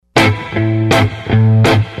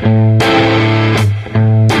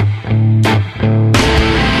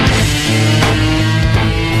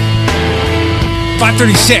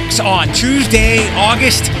5:36 on Tuesday,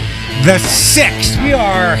 August the 6th. We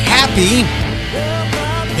are happy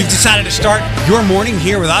you've decided to start your morning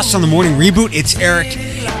here with us on the Morning Reboot. It's Eric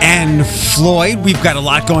and Floyd. We've got a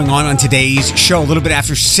lot going on today's show, a little bit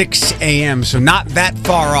after 6 a.m., so not that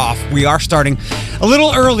far off. We are starting a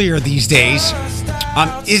little earlier these days.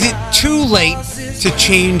 Is it too late to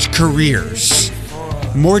change careers?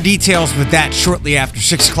 More details with that shortly after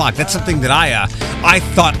 6 o'clock. That's something that I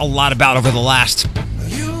thought a lot about over the last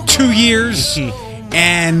 2 years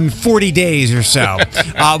and 40 days or so.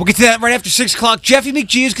 We'll get to that right after 6 o'clock. Jeffy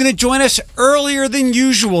McGee is going to join us earlier than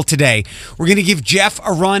usual today. We're going to give Jeff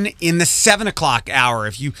a run in the 7 o'clock hour.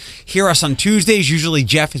 If you hear us on Tuesdays, usually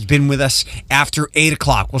Jeff has been with us after 8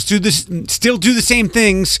 o'clock. We'll still do the same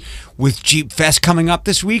things with Jeep Fest coming up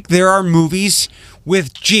this week. There are movies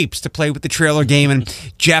with Jeeps to play with the trailer game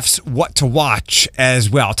and Jeff's What to Watch as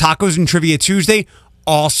well. Tacos and Trivia Tuesday,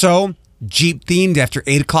 also Jeep themed after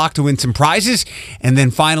 8 o'clock to win some prizes. And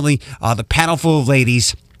then finally, the panel full of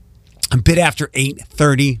ladies a bit after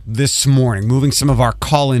 8:30 this morning, moving some of our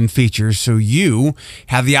call-in features so you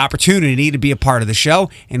have the opportunity to be a part of the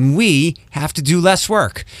show and we have to do less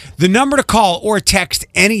work. The number to call or text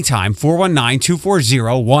anytime,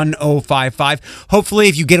 419-240-1055. Hopefully,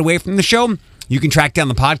 if you get away from the show, you can track down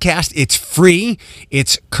the podcast. It's free.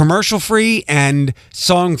 It's commercial free and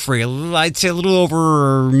song free. I'd say a little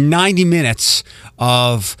over 90 minutes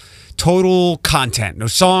of total content. No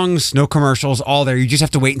songs, no commercials, all there. You just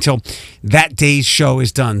have to wait until that day's show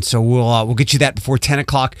is done. So we'll get you that before 10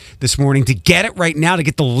 o'clock this morning. To get it right now, to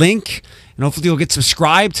get the link, and hopefully you'll get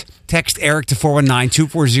subscribed, text Eric to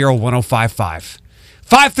 419-240-1055.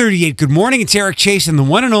 5:38, good morning. It's Eric Chase and the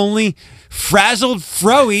one and only Frazzled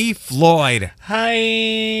Froey Floyd. Hi.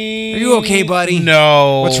 Are you okay, buddy?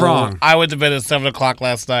 No. What's wrong? I went to bed at 7 o'clock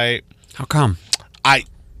last night. How come? I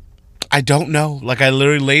don't know. Like, I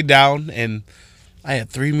literally laid down and I had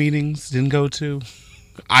 3 meetings, didn't go to.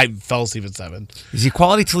 I fell asleep at 7. Is the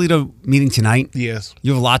Equality Toledo meeting tonight? Yes.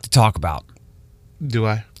 You have a lot to talk about. Do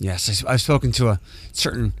I? Yes, I've spoken to a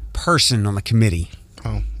certain person on the committee.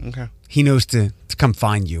 Oh, okay. He knows to come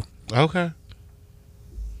find you. Okay.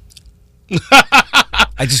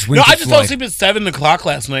 I just went to I just Floyd. fell asleep at 7 o'clock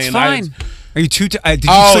last night. It's and fine. Are you too? Did you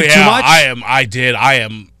Oh, sleep yeah. too much? I did. I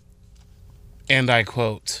am. And I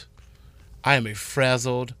quote, I am a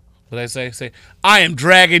frazzled, what did I say? Say, I am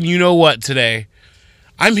dragging you know what today.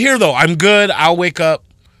 I'm here, though. I'm good. I'll wake up.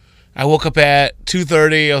 I woke up at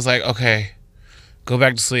 2:30. I was like, okay, go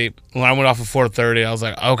back to sleep. When I went off at 4:30, I was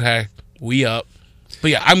like, okay, we up.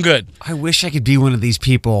 But yeah, I'm good. I wish I could be one of these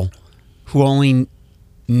people who only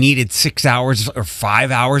needed 6 hours or 5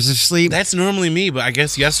 hours of sleep. That's normally me, but I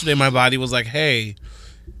guess yesterday my body was like, hey,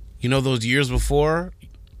 you know those years before?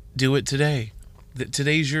 Do it today.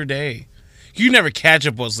 Today's your day. You never catch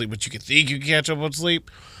up on sleep, but you can think you can catch up on sleep.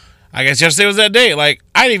 I guess yesterday was that day. Like,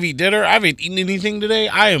 I didn't eat dinner. I haven't eaten anything today.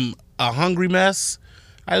 I am a hungry mess.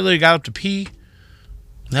 I literally got up to pee.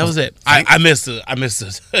 That was it. I missed it. I missed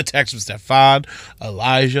a text from Stefan,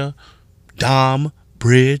 Elijah, Dom,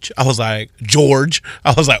 Bridge. I was like, George.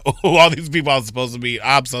 I was like, oh, all these people I was supposed to meet.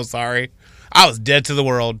 I'm so sorry. I was dead to the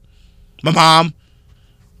world. My mom,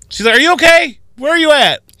 she's like, are you okay? Where are you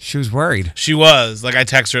at? She was worried. She was. Like, I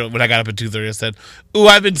texted her when I got up at 2:30. I said, ooh,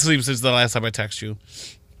 I've been asleep since the last time I texted you.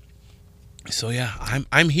 So, yeah,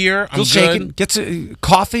 I'm here. I'm Still good. shaking. Get some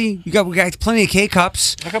coffee. We got plenty of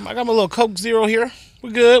K-Cups. I got my little Coke Zero here. We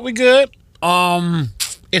good. We good.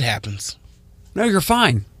 It happens. No, you're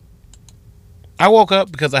fine. I woke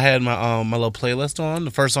up because I had my my little playlist on. The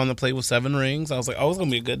first song that played was 7 Rings. I was like, oh, it's going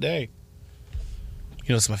to be a good day. You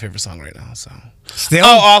know, it's my favorite song right now. So. Still?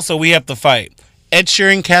 Oh, also, we have to fight. Ed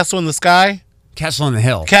Sheeran, Castle in the Sky. Castle on the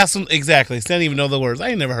Hill. Castle, exactly. I didn't even know the words. I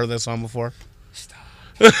ain't never heard that song before. Stop.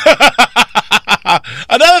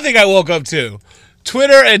 Another thing I woke up to.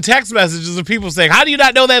 Twitter and text messages of people saying, how do you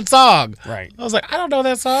not know that song? Right. I was like, I don't know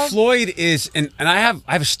that song. Floyd is, and I have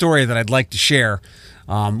a story that I'd like to share.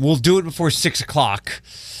 We'll do it before 6 o'clock.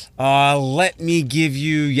 Let me give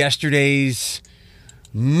you yesterday's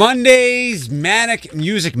Monday's Manic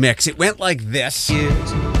Music Mix. It went like this.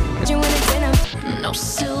 No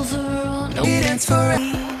silver, no dance for.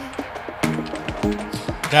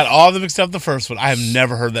 Got all of them except the first one. I have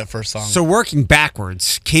never heard that first song. So working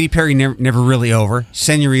backwards, Katy Perry, Never Really Over,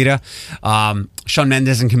 Senorita, Shawn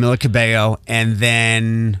Mendes and Camila Cabello, and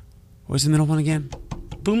then, what was the middle one again?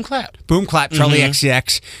 Boom Clap. Boom Clap, Charlie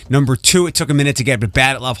XCX. Number 2, it took a minute to get, but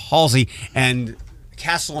Bad at Love, Halsey, and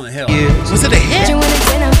Castle on the Hill. Was it a hit? All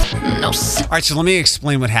right, so let me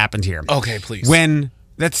explain what happened here. Okay, please. When,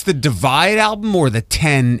 that's the Divide album or the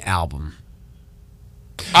 10 album?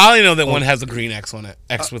 I only know that one has a green X on it.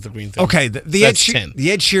 X with the green thing. Okay, the So Ed that's 10.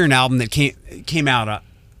 the Ed Sheeran album that came out.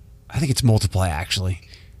 I think it's Multiply actually.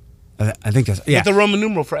 I think that's But the Roman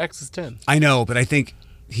numeral for X is 10. I know, but I think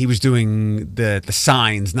he was doing the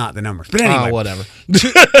signs, not the numbers. But anyway, Whatever.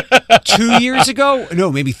 2 years ago,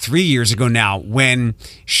 no, maybe 3 years ago now, when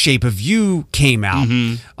 "Shape of You" came out,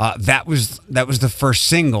 that was the first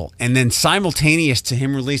single, and then simultaneous to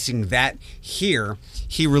him releasing that here,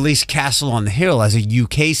 he released "Castle on the Hill" as a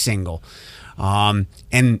UK single.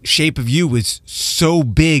 And "Shape of You" was so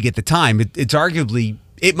big at the time. It's arguably,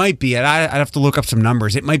 it might be, I'd have to look up some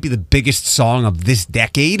numbers. It might be the biggest song of this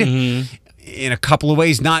decade in a couple of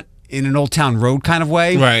ways, not in an Old Town Road kind of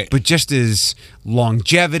way, Right. but just as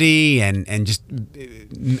longevity and just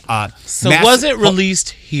So was it released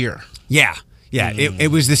here? Yeah. It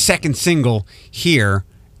was the second single here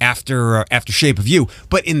after "Shape of You."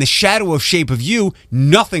 But in the shadow of "Shape of You,"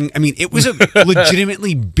 nothing. I mean, it was a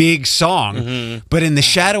legitimately big song, but in the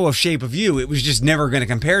shadow of "Shape of You," it was just never going to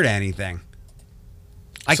compare to anything.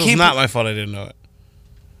 So it's not my fault I didn't know it.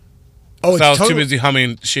 Oh, So I was too busy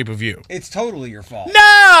humming "Shape of You." It's totally your fault.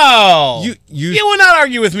 No! You will not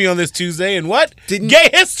argue with me on this Tuesday and what? Didn't-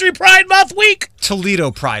 Gay History Pride Month week?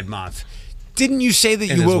 Toledo Pride Month. Didn't you say that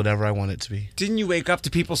It you is woke? whatever I want it to be. Didn't you wake up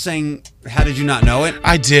to people saying, "How did you not know it?"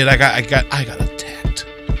 I did. I got attacked.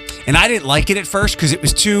 And I didn't like it at first because it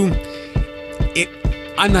was too.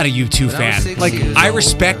 I'm not a U2 fan. Like, I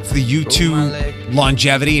respect the U2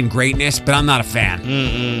 longevity and greatness, but I'm not a fan.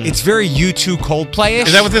 It's very U2 Coldplay-ish.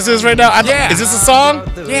 Is that what this is right now? Yeah. Is this a song?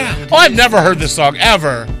 Yeah. Oh, I've never heard this song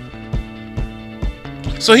ever.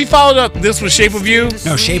 So he followed up this with "Shape of You"?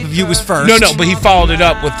 No, "Shape of You" was first. No, but he followed it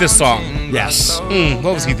up with this song. Yes.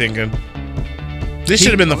 What was he thinking? This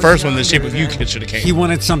should have been the first one. The "Shape of You" kid should have came. He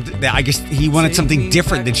wanted something. I guess he wanted something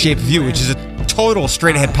different than "Shape of You," which is a total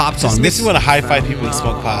straight ahead pop song. This This makes is me want to high five people and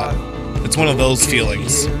smoke pot. It's one of those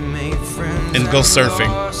feelings. And go surfing.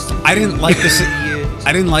 I didn't like this.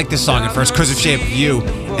 I didn't like this song at first because of "Shape of You,"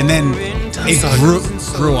 and then it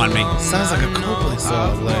grew on me. Sounds like a Coldplay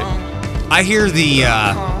song. Like I hear the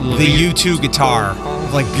U2 guitar,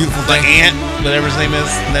 like "Beautiful the Day." Ant, whatever his name is.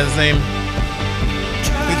 Isn't that his name?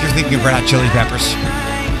 I think you're thinking of Red Hot Chili Peppers.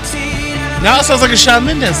 Now it sounds like a Shawn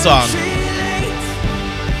Mendes song.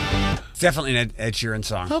 It's definitely an Ed Sheeran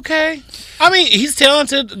song. Okay. I mean, he's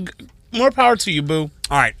talented. More power to you, boo.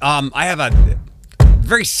 All right, I have a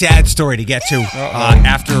very sad story to get to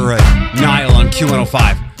after Niall on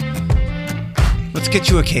Q105. Let's get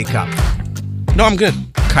you a K-Cup. No, I'm good.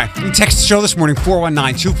 Okay. You text the show this morning,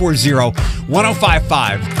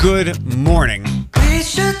 419-240-1055. Good morning.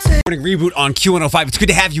 Morning Reboot on Q105. It's good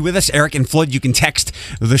to have you with us, Eric and Floyd. You can text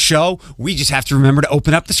the show. We just have to remember to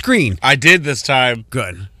open up the screen. I did this time.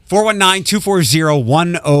 Good.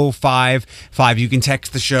 419-240-1055. You can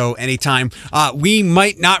text the show anytime. We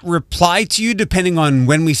might not reply to you depending on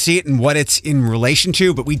when we see it and what it's in relation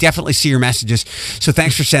to, but we definitely see your messages, so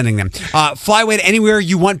thanks for sending them. Fly away to anywhere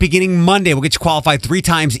you want beginning Monday. We'll get you qualified 3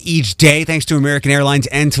 times each day thanks to American Airlines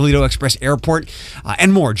and Toledo Express Airport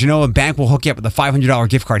and more. Genoa Bank will hook you up with a $500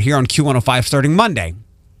 gift card here on Q105 starting Monday.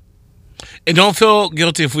 And don't feel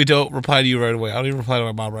guilty if we don't reply to you right away. I don't even reply to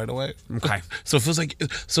my mom right away. Okay. So it feels like,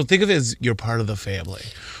 so think of it as you're part of the family.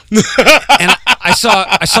 And I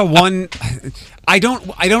saw one. I don't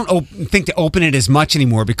think to open it as much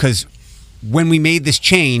anymore because when we made this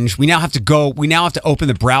change, we now have to open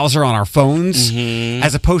the browser on our phones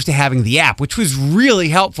as opposed to having the app, which was really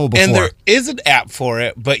helpful before. And there is an app for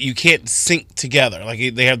it, but you can't sync together.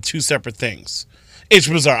 Like they have 2 separate things. It's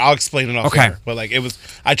bizarre. I'll explain it off air. But like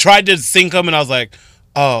I tried to sync them and I was like,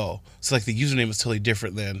 oh, so like the username is totally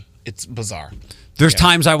different then. It's bizarre. There's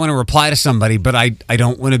times I want to reply to somebody, but I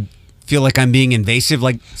don't want to feel like I'm being invasive.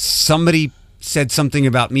 Like somebody said something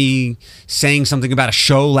about me saying something about a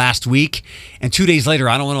show last week, and 2 days later,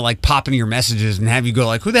 I don't want to like pop into your messages and have you go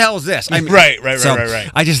like, who the hell is this? Right.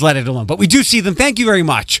 I just let it alone. But we do see them. Thank you very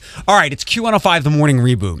much. All right, it's Q105, the morning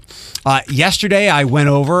reboot. Yesterday, I went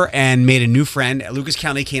over and made a new friend at Lucas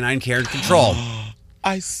County Canine Care and Control.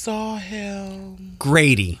 I saw him.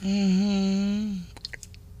 Grady.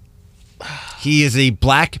 He is a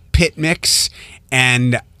black pit mix,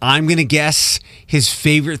 and I'm going to guess his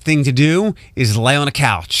favorite thing to do is lay on a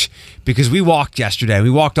couch because we walked yesterday. We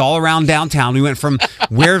walked all around downtown. We went from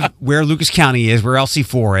where Lucas County is, where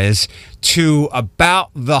LC4 is, to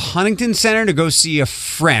about the Huntington Center to go see a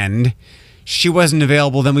friend. She wasn't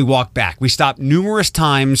available. Then we walked back. We stopped numerous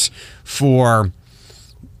times for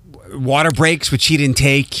water breaks, which he didn't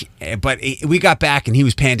take, but we got back and he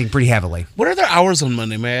was panting pretty heavily. What are their hours on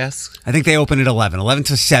Monday, may I ask? I think they open at 11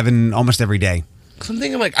 to 7 almost every day. 'Cause I'm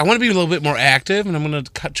thinking like I want to be a little bit more active, and I'm gonna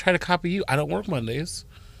try to copy you. I don't work Mondays.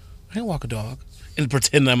 I can walk a dog and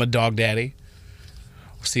pretend I'm a dog daddy.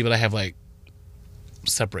 See, but I have like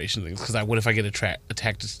separation things because what if I get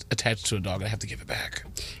attached to a dog and I have to give it back?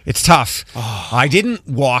 It's tough. I didn't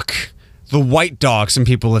walk the white dog some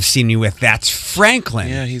people have seen me with. That's Franklin.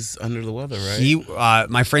 Yeah, he's under the weather, right? He,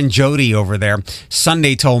 my friend Jody over there,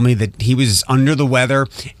 Sunday told me that he was under the weather,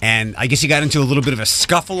 and I guess he got into a little bit of a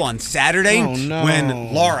scuffle on Saturday Oh, no.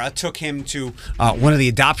 when Laura took him to one of the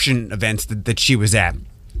adoption events that she was at.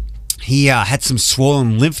 He had some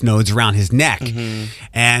swollen lymph nodes around his neck,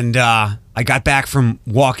 and I got back from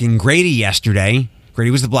walking Grady yesterday. Grady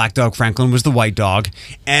was the black dog, Franklin was the white dog,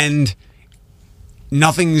 and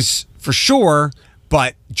nothing's for sure,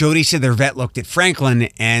 but Jody said their vet looked at Franklin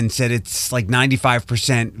and said it's like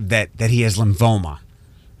 95% that he has lymphoma.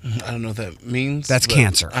 I don't know what that means. That's but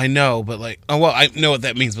cancer. I know, but like, oh well, I know what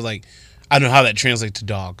that means, but like, I don't know how that translates to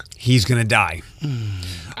dog. He's going to die.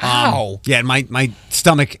 Ow. Yeah, my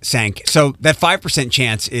stomach sank. So that 5%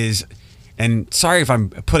 chance is, and sorry if I'm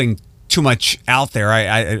putting too much out there.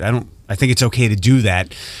 I think it's okay to do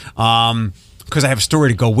that. Because I have a story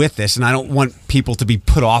to go with this, and I don't want people to be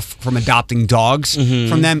put off from adopting dogs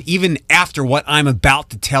from them, even after what I'm about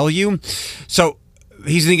to tell you. So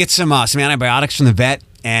he's going to get some antibiotics from the vet,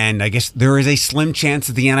 and I guess there is a slim chance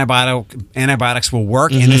that the antibiotics will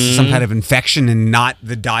work, and this is some kind of infection and not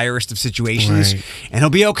the direst of situations, and he'll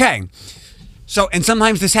be okay. So, and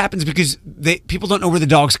sometimes this happens because people don't know where the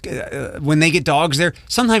dogs, when they get dogs there,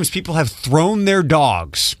 sometimes people have thrown their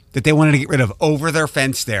dogs that they wanted to get rid of over their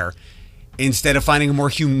fence there, instead of finding a more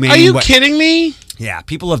humane way. Are you kidding me? Yeah,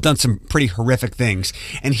 people have done some pretty horrific things.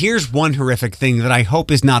 And here's one horrific thing that I hope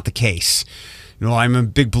is not the case. You know, I'm a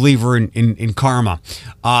big believer in karma.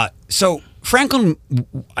 So Franklin,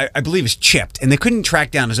 I believe, is chipped, and they couldn't track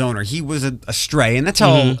down his owner. He was a stray, and that's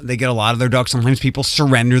how they get a lot of their dogs. Sometimes people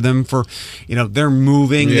surrender them for, they're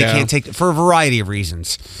moving. They can't take for a variety of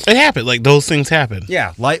reasons. It happened. Like, those things happen.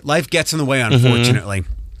 Yeah, life gets in the way, unfortunately.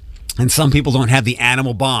 And some people don't have the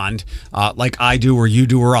animal bond like I do or you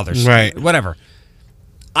do or others. Right. Whatever.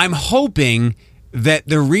 I'm hoping that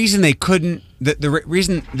the reason they couldn't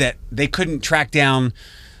track down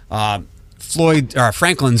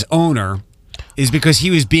Franklin's owner is because he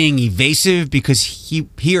was being evasive, because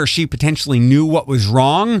he or she potentially knew what was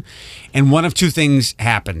wrong, and one of two things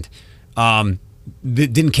happened. They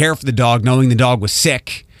didn't care for the dog, knowing the dog was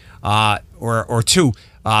sick, or two,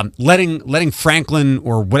 letting Franklin,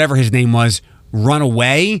 or whatever his name was, run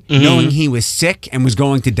away, knowing he was sick and was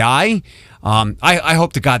going to die. I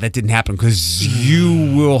hope to God that didn't happen, because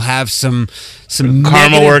you will have some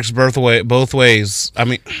karma works both ways. I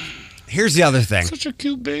mean, here's the other thing. Such a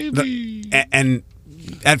cute baby. And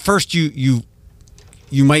at first you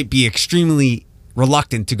might be extremely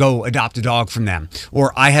reluctant to go adopt a dog from them.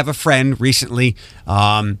 Or I have a friend recently,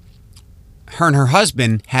 her and her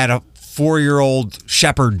husband had a 4-year-old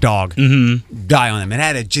shepherd dog die on them. It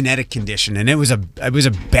had a genetic condition, and it was a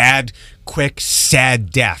bad, quick,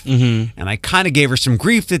 sad death. And I kind of gave her some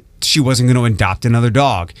grief that she wasn't going to adopt another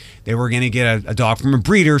dog. They were going to get a dog from a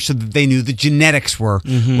breeder so that they knew the genetics were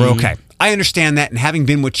okay. I understand that, and having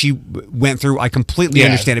been what she went through, I completely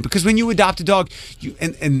understand it. Because when you adopt a dog,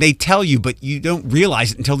 and they tell you, but you don't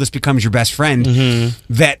realize it until this becomes your best friend,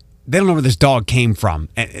 that they don't know where this dog came from.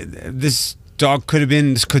 This dog could have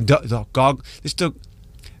been this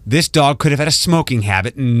dog could have had a smoking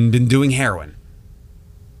habit and been doing heroin.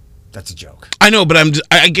 That's a joke. I know, but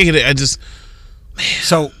I get it.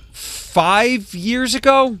 So 5 years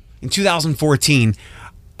ago, in 2014,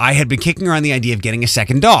 I had been kicking around the idea of getting a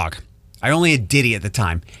second dog. I only had Diddy at the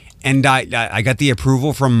time, and I got the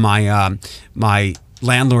approval from my my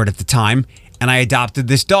landlord at the time, and I adopted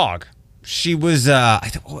this dog. She was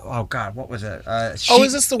oh God, what was it?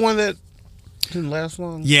 Is this the one that didn't last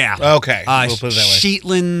long? Yeah. Okay. We'll put it that way.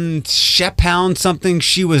 Shetland Sheephound something.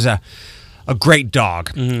 She was a great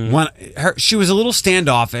dog. She was a little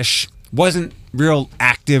standoffish, wasn't real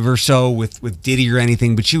active or so with Diddy or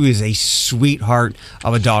anything, but she was a sweetheart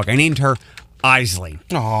of a dog. I named her Isley.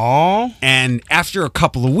 Aww. And after a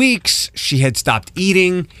couple of weeks, she had stopped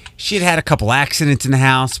eating. She had had a couple accidents in the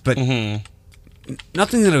house, but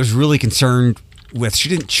nothing that I was really concerned with. She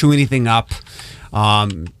didn't chew anything up.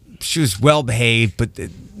 She was well behaved, but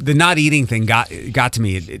the not eating thing got to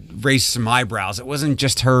me. It raised some eyebrows. It wasn't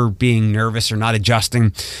just her being nervous or not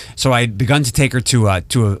adjusting. So I had begun to take her to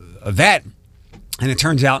a vet, and it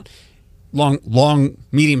turns out,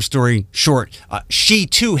 medium story short, she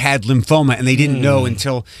too had lymphoma, and they didn't know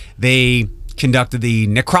until they conducted the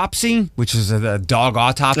necropsy, which is a dog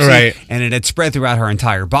autopsy, Right. and it had spread throughout her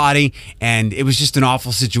entire body, and it was just an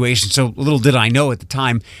awful situation. So little did I know at the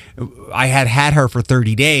time, I had her for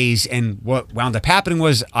 30 days, and what wound up happening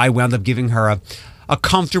was I wound up giving her a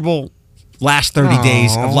comfortable last 30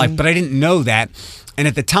 days of life, but I didn't know that. And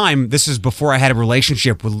at the time, this is before I had a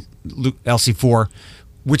relationship with LC4,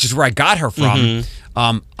 which is where I got her from.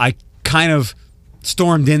 I kind of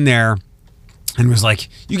stormed in there and was like,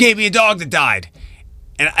 "You gave me a dog that died."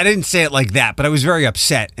 And I didn't say it like that, but I was very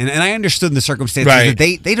upset. And I understood the circumstances Right.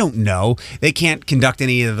 that they don't know. They can't conduct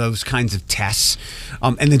any of those kinds of tests.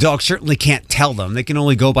 And the dog certainly can't tell them. They can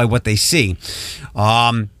only go by what they see.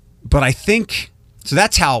 But I think, so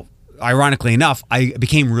that's how, ironically enough, I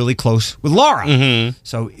became really close with Laura.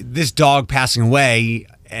 So this dog passing away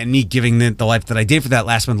and me giving the life that I did for that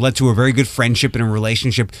last month led to a very good friendship and a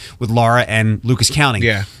relationship with Laura and Lucas County.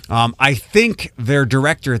 Yeah. I think their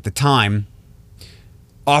director at the time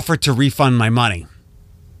offered to refund my money,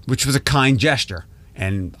 which was a kind gesture.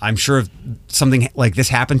 And I'm sure if something like this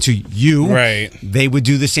happened to you, Right. they would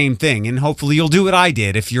do the same thing. And hopefully you'll do what I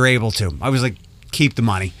did if you're able to. I was like, keep the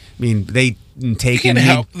money. I mean, they didn't take Can't it.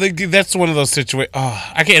 help. Like, that's one of those situations.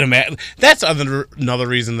 Oh, I can't imagine. That's another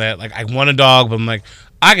reason that, like, I want a dog, but I'm like,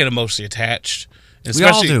 I get emotionally attached. We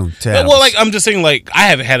all do to animals. Well, like, I'm just saying, like, I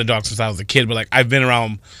haven't had a dog since I was a kid, but, like, I've been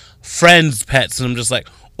around friends' pets, and I'm just like,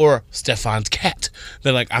 or Stefan's cat.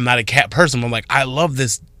 They're like, I'm not a cat person. I'm like, I love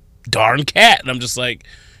this darn cat. And I'm just like,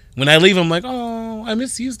 when I leave, I'm like, oh, I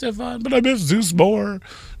miss you, Stefan, but I miss Zeus more.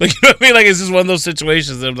 Like, you know what I mean? Like, it's just one of those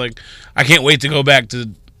situations that I'm like, I can't wait to go back to,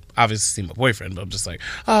 obviously, see my boyfriend, but I'm just like,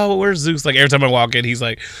 oh, well, where's Zeus? Like, every time I walk in, he's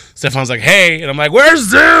like, Stefan's like, hey. And I'm like, where's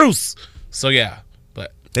Zeus? So, yeah.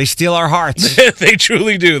 But They steal our hearts. they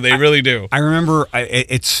truly do. They really do. I remember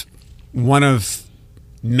it's one of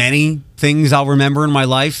many things I'll remember in my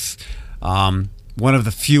life. One of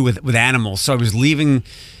the few with animals. So I was leaving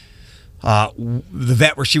the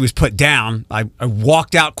vet where she was put down. I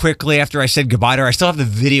walked out quickly after I said goodbye to her. I still have the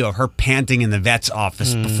video of her panting in the vet's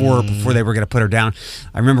office before they were going to put her down.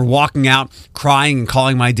 I remember walking out, crying and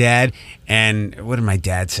calling my dad. And what did my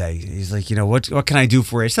dad say? He's like, what can I do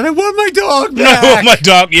for you? I said, I want my dog back. No, my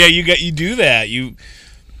dog. Yeah, you do that.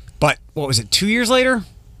 But what was it, 2 years later?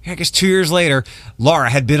 Yeah, I guess 2 years later, Laura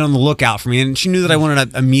had been on the lookout for me, and she knew that I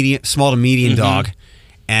wanted a small to medium dog.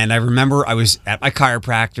 And I remember I was at my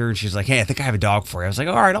chiropractor, and she was like, hey, I think I have a dog for you. I was like,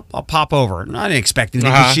 all right, I'll pop over. And I didn't expect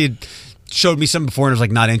anything because she had showed me some before, and I was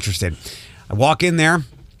like, not interested. I walk in there.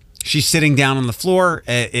 She's sitting down on the floor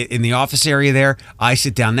in the office area there. I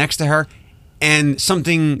sit down next to her. And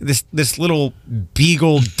this little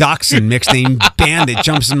beagle dachshund mix named Bandit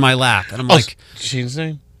jumps in my lap. And I'm like, Did you change his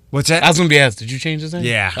name? what's that? I was going to be asked, did you change his name?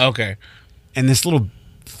 Yeah. Okay. And this little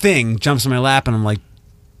thing jumps in my lap, and I'm like,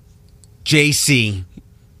 JC,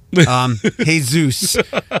 Jesus,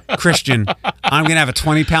 Christian, I'm going to have a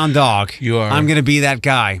 20-pound dog. You are. I'm going to be that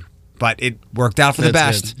guy. But it worked out for the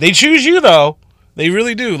That's best. it. They choose you, though. They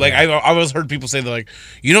really do. Like, I always heard people say, they're like,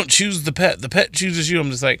 you don't choose the pet. The pet chooses you. I'm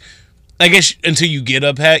just like, I guess until you get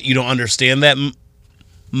a pet, you don't understand that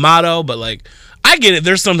motto. But, like, I get it.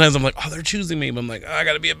 There's sometimes I'm like, oh, they're choosing me. But I'm like, oh, I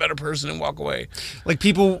got to be a better person and walk away. Like,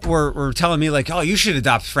 people were telling me, like, oh, you should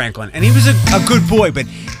adopt Franklin. And he was a good boy, but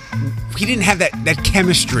he didn't have that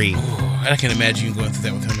chemistry. And I can imagine you going through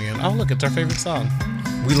that with him again. Oh, look, it's our favorite song.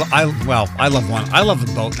 I love one. I love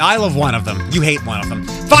them both. I love one of them. You hate one of them.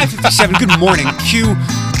 5:57. Good morning.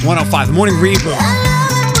 Q105. The morning reboot.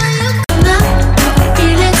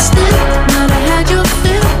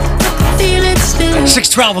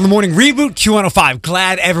 6:12 on the morning reboot. Q105.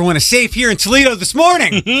 Glad everyone is safe here in Toledo this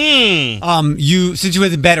morning. Since you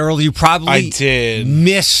went to bed early, you probably I did.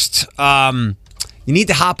 missed. You need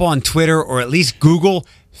to hop on Twitter or at least Google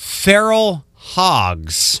feral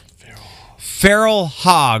hogs. Feral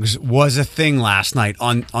hogs was a thing last night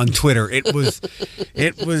on Twitter. It was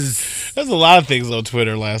There's a lot of things on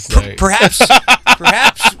Twitter last night. perhaps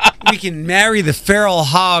we can marry the feral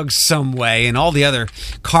hogs some way and all the other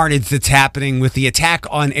carnage that's happening with the attack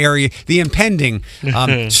on the impending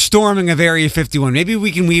storming of Area 51. Maybe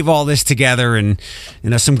we can weave all this together and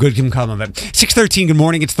some good can come of it. 6:13. Good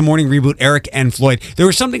morning. It's the morning reboot. Eric and Floyd. There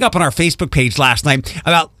was something up on our Facebook page last night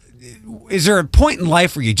about, is there a point in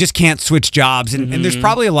life where you just can't switch jobs? And there's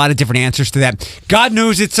probably a lot of different answers to that. God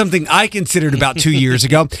knows it's something I considered about 2 years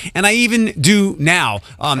ago, and I even do now.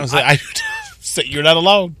 You're not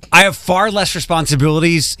alone. I have far less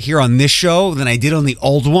responsibilities here on this show than I did on the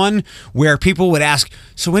old one, where people would ask,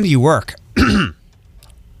 so when do you work?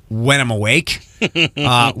 when I'm awake.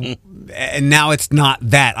 And now it's not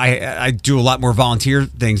that. I do a lot more volunteer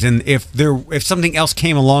things, and if something else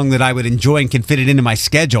came along that I would enjoy and can fit it into my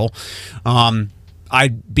schedule,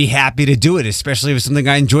 I'd be happy to do it, especially if it's something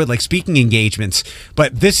I enjoyed, like speaking engagements.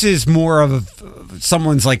 But this is more of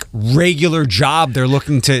someone's like regular job they're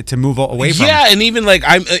looking to move away from. Yeah, and even like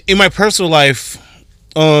I'm in my personal life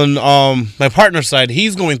on my partner's side,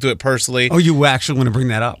 he's going through it personally. Oh, you actually want to bring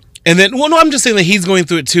that up? And then, well, no, I'm just saying that he's going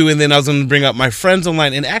through it too. And then I was going to bring up my friends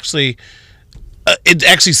online, and actually,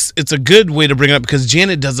 it's a good way to bring it up because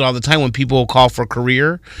Janet does it all the time when people call for a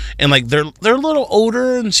career, and like they're a little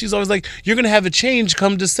older, and she's always like, "You're going to have a change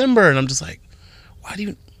come December," and I'm just like, "Why do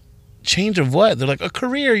you change of what?" They're like, "A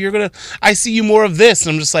career. I see you more of this,"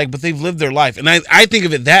 and I'm just like, "But they've lived their life," and I think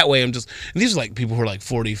of it that way. And these are like people who are like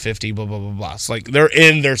 40, 50, blah blah blah blah. So like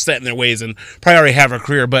they're set in their ways and probably already have a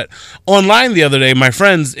career. But online the other day, my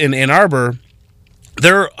friends in Ann Arbor,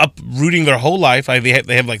 they're uprooting their whole life. They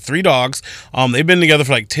have like 3 dogs. They've been together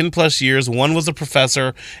for like 10 plus years. One was a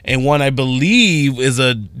professor, and one I believe is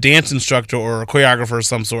a dance instructor or a choreographer of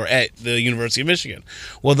some sort at the University of Michigan.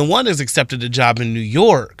 Well, the one has accepted a job in New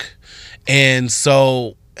York. And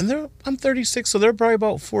so, I'm 36, so they're probably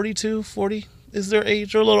about 42, 40 is their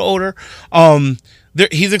age, or a little older.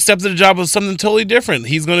 He's accepted a job of something totally different.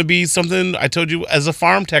 He's going to be something, I told you, as a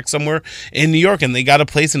farm tech somewhere in New York, and they got a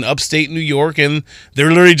place in upstate New York, and they're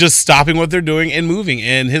literally just stopping what they're doing and moving.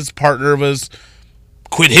 And his partner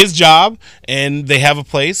quit his job, and they have a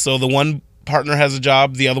place, so the one partner has a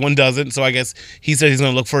job, the other one doesn't. So I guess he said he's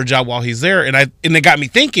going to look for a job while he's there. And it got me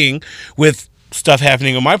thinking with stuff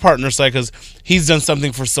happening on my partner's side, because he's done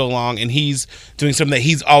something for so long and he's doing something that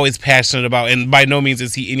he's always passionate about, and by no means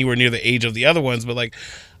is he anywhere near the age of the other ones, but like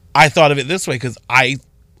I thought of it this way because I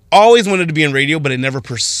always wanted to be in radio, but I never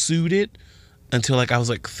pursued it until like I was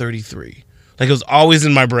like 33. Like it was always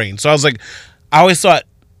in my brain. So I was like, I always thought,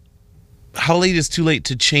 how late is too late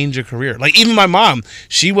to change a career? Like even my mom,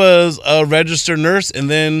 she was a registered nurse, and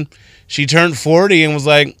then she turned 40 and was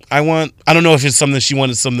like, I don't know if it's something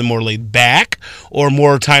something more laid back or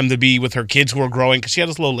more time to be with her kids who are growing, because she had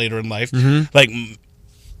us a little later in life. Mm-hmm. Like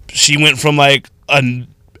she went from like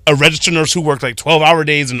a registered nurse who worked like 12-hour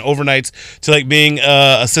days and overnights to like being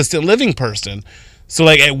a assistant living person. So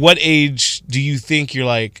like at what age do you think you're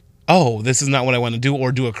like, oh, this is not what I want to do,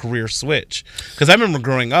 or do a career switch? Because I remember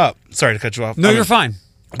growing up, sorry to cut you off. No, you're fine.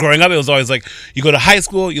 Growing up, it was always like, you go to high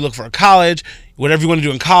school, you look for a college, whatever you want to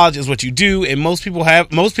do in college is what you do, and most people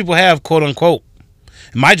have, quote unquote,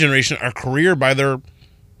 in my generation, a career by their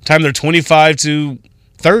time they're 25 to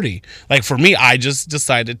 30. Like for me, I just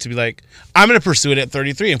decided to be like, I'm going to pursue it at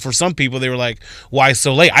 33, and for some people, they were like, why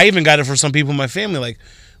so late? I even got it for some people in my family, like,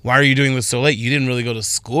 why are you doing this so late? You didn't really go to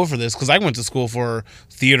school for this, because I went to school for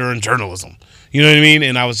theater and journalism. You know what I mean?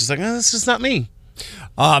 And I was just like, that's just not me.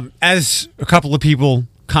 As a couple of people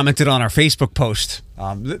commented on our Facebook post,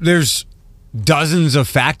 there's dozens of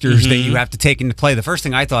factors that you have to take into play. The first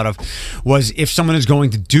thing I thought of was, if someone is going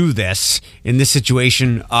to do this in this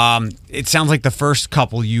situation, it sounds like the first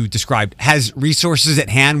couple you described has resources at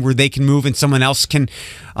hand where they can move and someone else can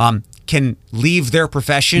leave their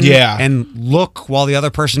profession and look while the other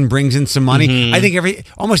person brings in some money. I think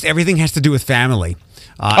almost everything has to do with family.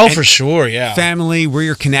 For sure, yeah. Family, where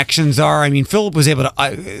your connections are. I mean, Philip was able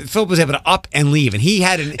to up and leave, and he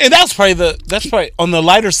had and that's probably on the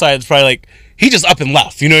lighter side. It's probably like he just up and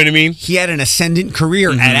left. You know what I mean? He had an ascendant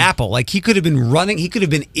career at Apple. Like he could have been running. He could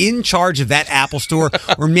have been in charge of that Apple store,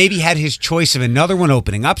 or maybe had his choice of another one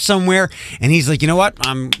opening up somewhere. And he's like, you know what?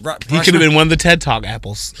 He could have been one of the TED Talk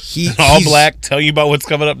apples. All black. Tell you about what's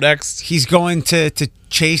coming up next. He's going to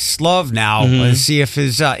chase love now and see if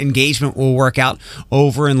his engagement will work out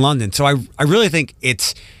over in London. So I really think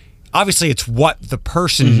it's what the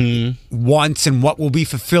person wants and what will be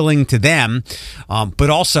fulfilling to them,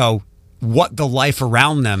 but also what the life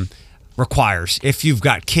around them requires. If you've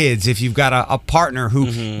got kids, if you've got a partner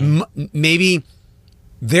who maybe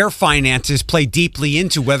their finances play deeply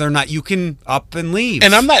into whether or not you can up and leave.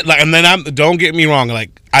 And I'm not like, and then don't get me wrong,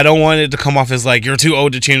 like I don't want it to come off as like you're too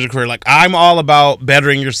old to change a career. Like I'm all about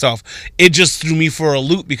bettering yourself. It just threw me for a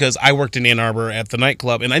loop because I worked in Ann Arbor at the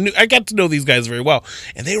nightclub, and I got to know these guys very well,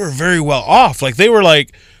 and they were very well off. Like they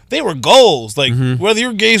were goals, like whether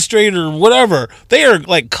you're gay, straight, or whatever, they are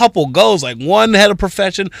like couple goals. Like one had a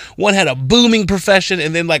profession, one had a booming profession,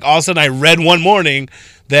 and then like all of a sudden I read one morning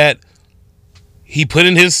that he put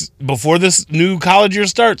in before this new college year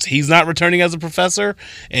starts, he's not returning as a professor,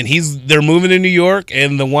 and they're moving to New York,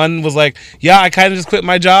 and the one was like, yeah, I kind of just quit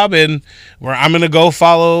my job, and where I'm going to go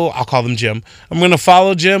I'll call him Jim. I'm going to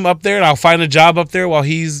follow Jim up there, and I'll find a job up there while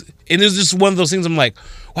and it's just one of those things I'm like,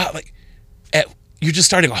 wow, like you're just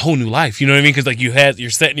starting a whole new life. You know what I mean? Because like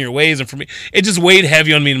you're set in your ways, and for me, it just weighed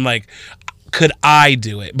heavy on me. And I'm like, could I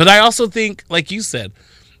do it? But I also think, like you said,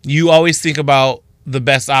 you always think about the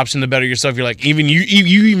best option to better yourself. You're like, even you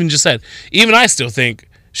even just said, even I still think,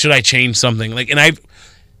 should I change something? Like, and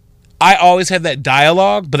I always had that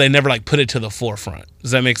dialogue, but I never like put it to the forefront.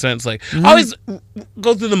 Does that make sense? Like, I always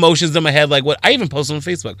go through the motions in my head. Like, what I even posted on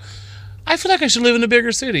Facebook, I feel like I should live in a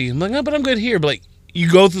bigger city. I'm like, no, but I'm good here. But like, you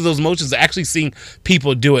go through those motions, actually seeing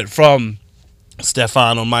people do it, from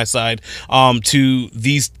Stefan on my side to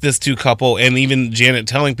this two couple, and even Janet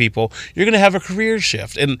telling people you're going to have a career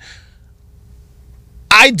shift. And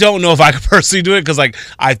I don't know if I could personally do it, because like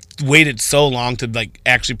I waited so long to like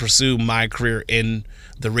actually pursue my career in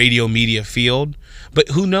the radio media field. But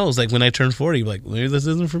who knows? Like when I turn 40, like maybe this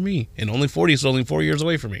isn't for me. And only 40 is only 4 years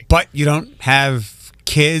away from me. But you don't have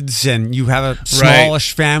kids, and you have a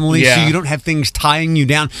smallish family, so you don't have things tying you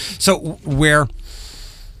down. So where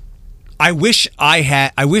I wish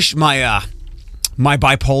my my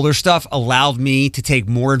bipolar stuff allowed me to take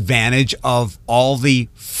more advantage of all the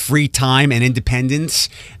free time and independence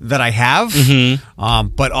that I have.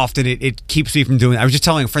 But often it keeps me from doing it. I was just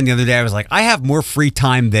telling a friend the other day, I was like, I have more free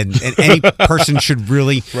time than any person should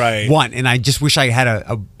really want. And I just wish I had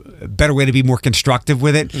a better way to be more constructive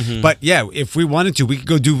with it. But yeah, if we wanted to, we could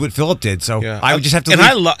go do what Philip did. So I would just have to. And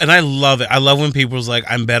I love it. I love when people's like,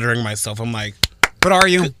 I'm bettering myself. I'm like, but are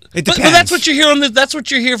you? It depends. But that's what you're here on this. That's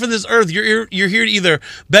what you're here for this earth. You're here to either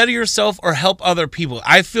better yourself or help other people.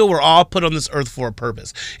 I feel we're all put on this earth for a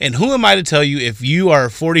purpose. And who am I to tell you, if you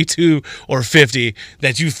are 42 or 50,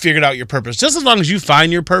 that you figured out your purpose? Just as long as you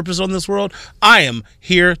find your purpose on this world, I am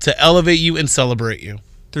here to elevate you and celebrate you.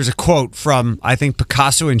 There's a quote from, I think,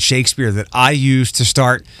 Picasso and Shakespeare that I used to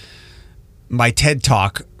start my TED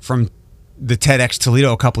Talk from the TEDx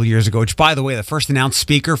Toledo a couple of years ago, which, by the way, the first announced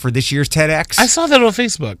speaker for this year's TEDx. I saw that on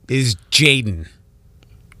Facebook. Is Jaden.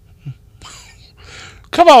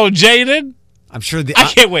 Come on, Jaden. I'm sure I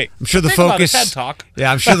can't wait. I'm sure the Think focus. about a TED Talk.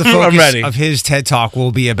 Yeah, I'm sure the focus of his TED Talk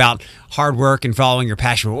will be about hard work and following your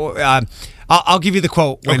passion. I'll give you the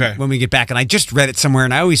quote when we get back, and I just read it somewhere,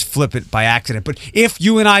 and I always flip it by accident. But if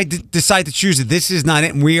you and I decide to choose that this is not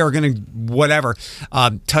it, and we are going to whatever,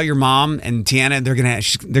 tell your mom and Tiana they're going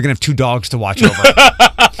to have 2 dogs to watch over.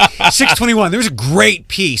 621. There's a great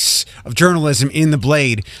piece of journalism in The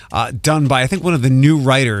Blade done by, I think, one of the new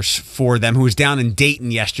writers for them, who was down in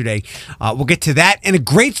Dayton yesterday. We'll get to that, and a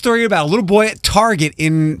great story about a little boy at Target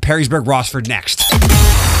in Perrysburg, Rossford next.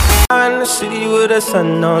 In the city with a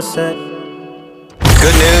sun on set.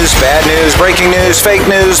 Good news, bad news, breaking news, fake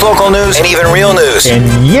news, local news, and even real news.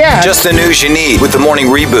 And yeah, just the news you need with the Morning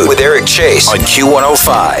Reboot with Eric Chase on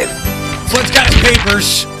Q105. Flood's got his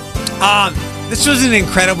papers. This was an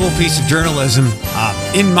incredible piece of journalism,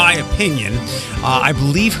 in my opinion. I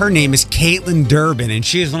believe her name is Caitlin Durbin, and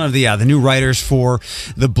she is one of the new writers for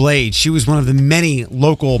The Blade. She was one of the many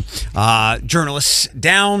local journalists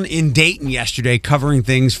down in Dayton yesterday covering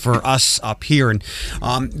things for us up here. And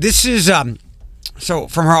this is... So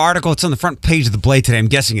from her article, it's on the front page of The Blade today. I'm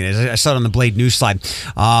guessing it is. I saw it on the Blade news slide.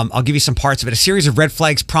 I'll give you some parts of it. A series of red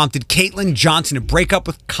flags prompted Caitlin Johnson to break up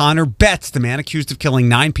with Connor Betts, the man accused of killing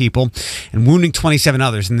 9 people and wounding 27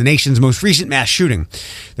 others in the nation's most recent mass shooting.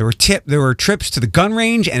 There were trips to the gun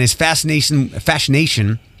range and his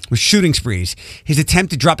fascination with shooting sprees. His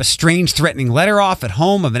attempt to drop a strange, threatening letter off at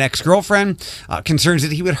home of an ex-girlfriend, concerns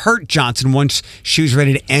that he would hurt Johnson once she was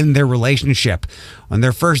ready to end their relationship. On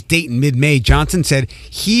their first date in mid-May, Johnson said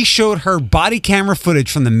he showed her body camera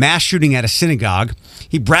footage from the mass shooting at a synagogue.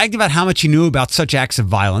 He bragged about how much he knew about such acts of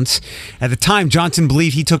violence. At the time, Johnson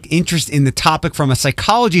believed he took interest in the topic from a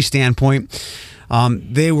psychology standpoint.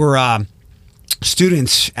 They were...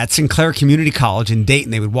 students at Sinclair Community College in Dayton.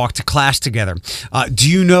 They would walk to class together. Do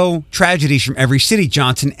you know tragedies from every city?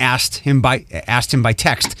 Johnson asked him by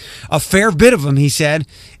text. A fair bit of them, he said.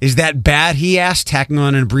 Is that bad? He asked, tacking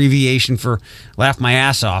on an abbreviation for laugh my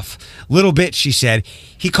ass off. Little bit, she said.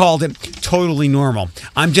 He called it totally normal.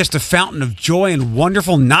 I'm just a fountain of joy and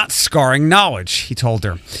wonderful, not scarring knowledge, he told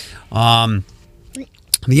her.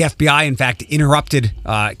 The FBI, in fact, interrupted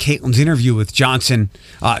Caitlin's interview with Johnson,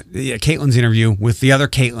 Caitlin's interview with the other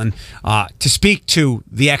Caitlin, to speak to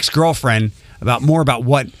the ex-girlfriend about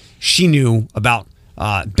what she knew about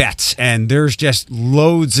Betts. And there's just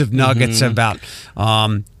loads of nuggets about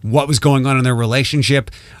what was going on in their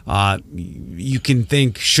relationship. You can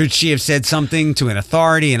think, should she have said something to an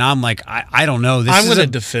authority? And I'm like, I don't know. I'm going to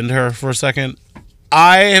defend her for a second.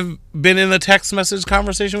 I have been in a text message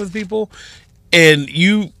conversation with people. And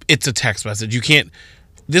it's a text message. You can't,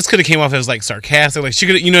 this could have came off as like sarcastic, like she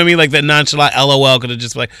could, you know what I mean, like that nonchalant LOL could have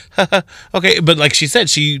just been like, okay, but like she said,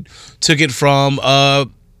 she took it from a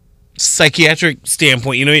psychiatric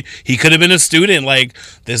standpoint. You know, he could have been a student. Like,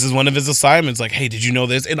 this is one of his assignments. Like, hey, did you know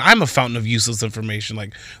this? And I'm a fountain of useless information.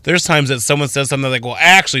 Like, there's times that someone says something like, well,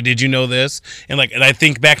 actually, did you know this? And like, and I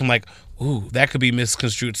think back, I'm like, ooh, that could be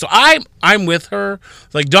misconstrued. So I'm with her.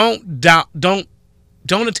 Like, don't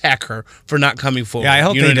attack her for not coming forward. Yeah, I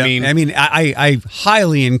hope you know they what don't. I mean? I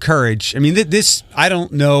highly encourage. I mean, this. I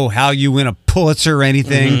don't know how you win a Pulitzer or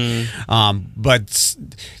anything, but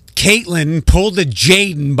Caitlyn pulled a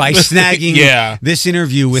Jaden by snagging this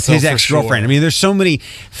interview with his ex-girlfriend. Sure. I mean, there's so many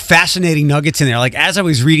fascinating nuggets in there. Like, as I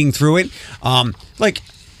was reading through it, like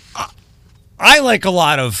I like a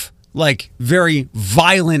lot of like very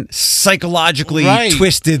violent, psychologically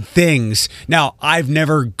twisted things. Now, I've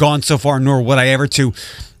never gone so far, nor would I ever, to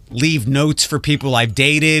leave notes for people I've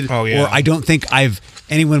dated, or I don't think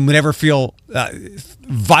anyone would ever feel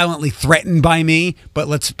violently threatened by me. But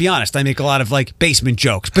let's be honest, I make a lot of like basement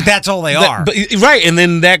jokes, but that's all they are. But, right, and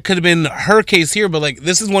then that could have been her case here, but like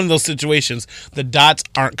this is one of those situations the dots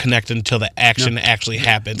aren't connected until the action actually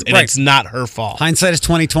happens, and it's not her fault. Hindsight is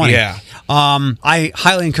 20/20. Yeah. I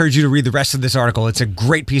highly encourage you to read the rest of this article. It's a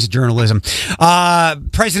great piece of journalism.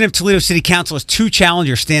 President of Toledo City Council has two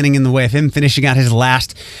challengers standing in the way of him finishing out his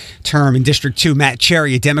last term in District 2. Matt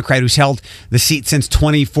Cherry, a Democrat who's held the seat since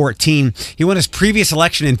 2014. He won his previous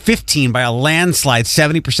election in 2015 by a landslide,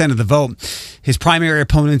 70% of the vote. His primary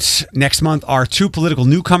opponents next month are two political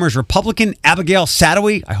newcomers, Republican Abigail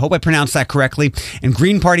Sadowy, I hope I pronounced that correctly, and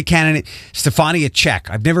Green Party candidate Stefania Czech.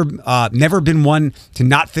 I've never been one to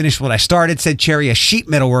not finish what I started, said Cherry, a sheet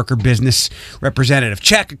metal worker business representative.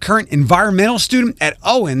 Czech, a current environmental student at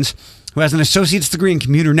Owens, who has an associate's degree in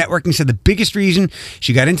computer networking, said the biggest reason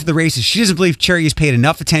she got into the race is she doesn't believe Cherry has paid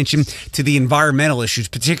enough attention to the environmental issues,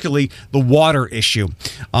 particularly the water issue.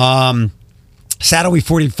 Sadowy,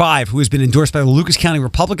 45, who has been endorsed by the Lucas County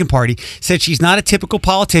Republican Party, said she's not a typical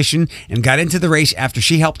politician and got into the race after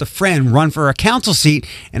she helped a friend run for a council seat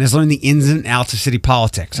and has learned the ins and outs of city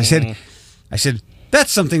politics. I said,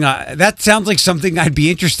 that's something. That sounds like something I'd be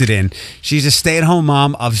interested in. She's a stay-at-home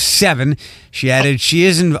mom of 7. She added she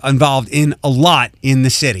is involved in a lot in the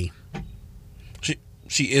city.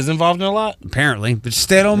 She is involved in a lot? Apparently. But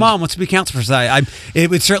stay-at-home mom wants to be council person. It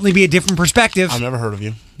would certainly be a different perspective. I've never heard of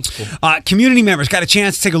you. That's cool. Community members got a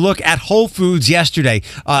chance to take a look at Whole Foods yesterday.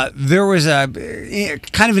 There was a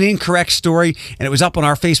kind of an incorrect story, and it was up on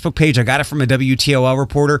our Facebook page. I got it from a WTOL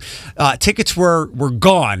reporter. Tickets were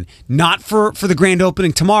gone, not for the grand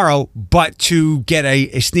opening tomorrow, but to get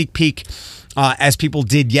a sneak peek. As people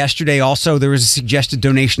did yesterday. Also, there was a suggested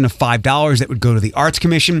donation of $5 that would go to the Arts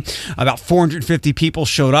Commission. About 450 people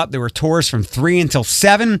showed up. There were tours from 3 until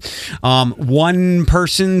 7. One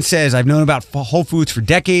person says, I've known about Whole Foods for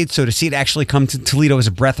decades, so to see it actually come to Toledo is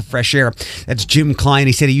a breath of fresh air. That's Jim Klein.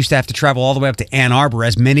 He said he used to have to travel all the way up to Ann Arbor,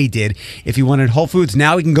 as many did, if he wanted Whole Foods.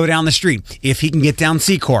 Now he can go down the street, if he can get down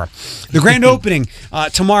Secor. The grand opening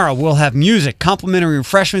tomorrow will have music, complimentary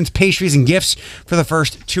refreshments, pastries, and gifts for the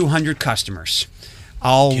first 200 customers.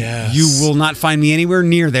 You will not find me anywhere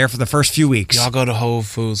near there for the first few weeks. Y'all go to Whole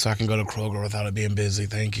Foods so I can go to Kroger without it being busy.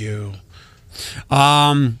 Thank you.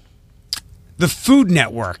 The Food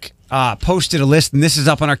Network posted a list, and this is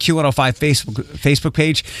up on our Q105 Facebook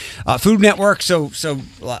page. Food Network, so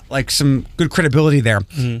like some good credibility there.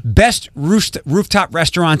 Mm-hmm. Best rooftop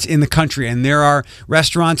restaurants in the country, and there are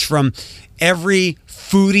restaurants from every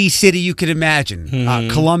foodie city you could imagine.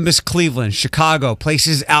 Columbus, Cleveland, Chicago,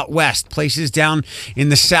 places out west, places down in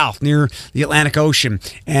the south near the Atlantic Ocean.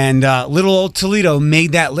 And little old Toledo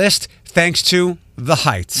made that list thanks to the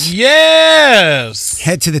Heights. Yes!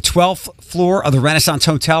 Head to the 12th floor of the Renaissance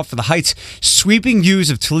Hotel for the Heights' sweeping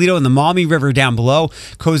views of Toledo and the Maumee River down below.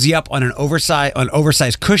 Cozy up on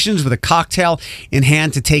oversized cushions with a cocktail in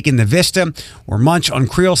hand to take in the vista, or munch on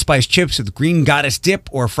Creole spice chips with green goddess dip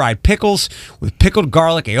or fried pickles with pickled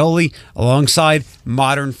garlic aioli alongside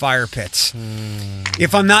modern fire pits.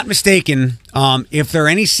 If I'm not mistaken, if there are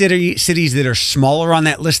any cities that are smaller on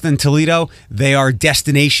that list than Toledo, they are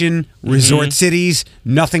destination resort cities.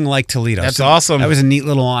 Nothing like Toledo. That's awesome. That was a neat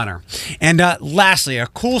little honor. And lastly, a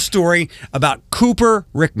cool story about Cooper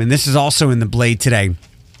Rickman. This is also in the Blade today.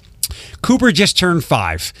 Cooper just turned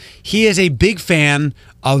 5. He is a big fan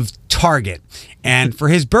of Target. And for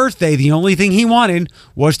his birthday, the only thing he wanted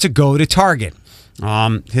was to go to Target.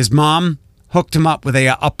 His mom hooked him up with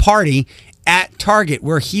a party at Target,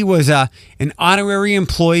 where he was an honorary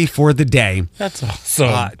employee for the day. That's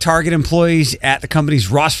awesome. Target employees at the company's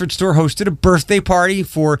Rossford store hosted a birthday party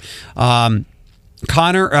for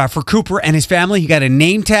For Cooper and his family, he got a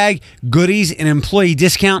name tag, goodies, and employee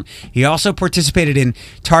discount. He also participated in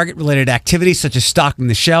Target-related activities such as stocking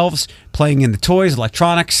the shelves, playing in the toys,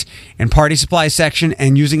 electronics, and party supply section,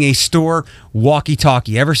 and using a store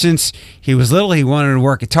walkie-talkie. Ever since he was little, he wanted to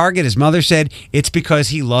work at Target. His mother said it's because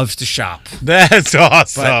he loves to shop. That's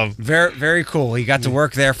awesome. But very, very cool. He got to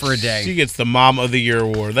work there for a day. She gets the Mom of the Year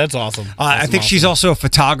award. That's awesome. I think she's also a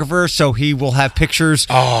photographer, so he will have pictures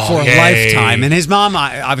for a yay. lifetime. And his mom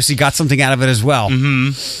obviously got something out of it as well. Mm-hmm.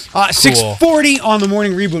 6:40 on the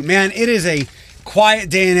Morning Reboot. Man, it is a quiet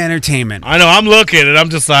day in entertainment. I know. I'm looking, and I'm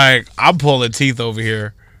just like, I'm pulling teeth over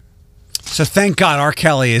here. So thank God R.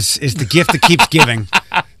 Kelly is the gift that keeps giving.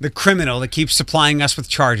 The criminal that keeps supplying us with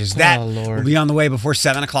charges. That will be on the way before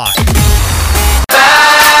 7 o'clock.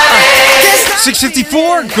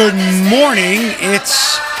 6:54. Good morning.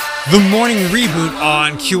 It's the Morning Reboot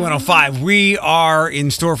on Q105. We are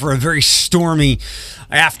in store for a very stormy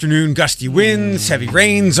afternoon, gusty winds, heavy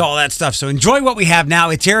rains, all that stuff. So enjoy what we have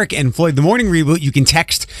now. It's Eric and Floyd, the Morning Reboot. You can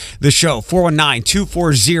text the show,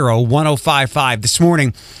 419-240-1055. This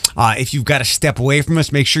morning, if you've got to step away from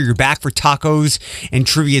us, make sure you're back for Tacos and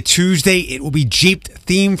Trivia Tuesday. It will be Jeep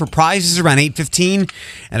themed for prizes around 8:15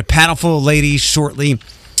 and a panel full of ladies shortly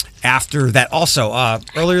after that. Also,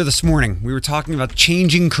 earlier this morning, we were talking about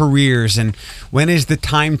changing careers and when is the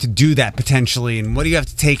time to do that potentially, and what do you have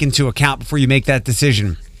to take into account before you make that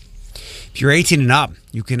decision. If you're 18 and up,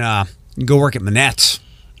 you can go work at Manette's.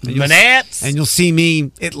 And you'll see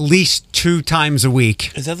me at least 2 times a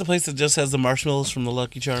week. Is that the place that just has the marshmallows from the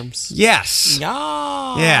Lucky Charms? Yes.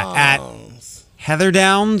 Yeah, at Heather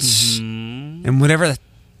Downs and whatever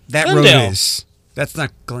that road is. That's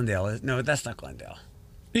not Glendale. No, that's not Glendale.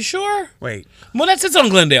 You sure? Wait. Well, that sits on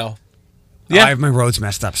Glendale. Yeah. I have my roads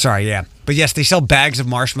messed up. Sorry, yeah. But yes, they sell bags of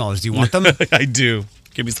marshmallows. Do you want them? I do.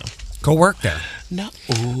 Give me some. Go work there. No.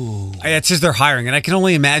 Ooh. It says they're hiring, and I can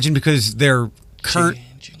only imagine because their current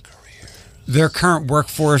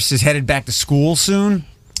workforce is headed back to school soon.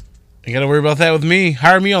 You got to worry about that with me.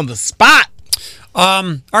 Hire me on the spot.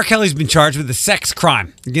 R. Kelly's been charged with a sex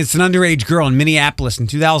crime against an underage girl in Minneapolis in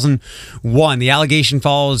 2001. The allegation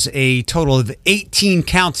follows a total of 18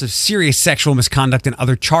 counts of serious sexual misconduct and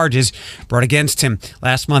other charges brought against him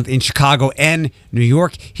last month in Chicago and New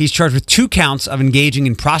York. He's charged with 2 counts of engaging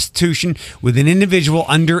in prostitution with an individual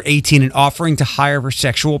under 18 and offering to hire for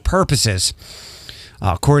sexual purposes.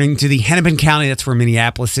 According to the Hennepin County, that's where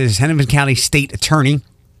Minneapolis is, Hennepin County State Attorney,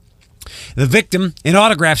 the victim, an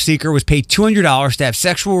autograph seeker, was paid $200 to have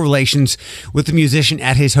sexual relations with the musician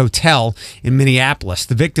at his hotel in Minneapolis.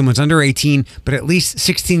 The victim was under 18, but at least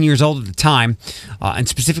 16 years old at the time, and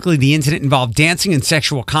specifically the incident involved dancing and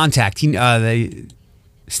sexual contact. The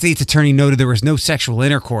state's attorney noted there was no sexual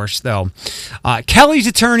intercourse, though. Kelly's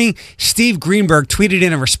attorney, Steve Greenberg, tweeted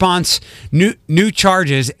in a response, new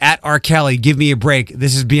charges at R. Kelly. Give me a break.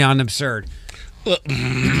 This is beyond absurd.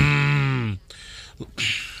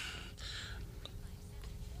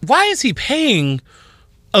 Why is he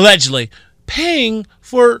allegedly paying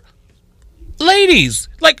for ladies?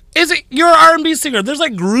 Like, is it, you're an R&B singer. There's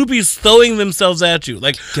like groupies throwing themselves at you.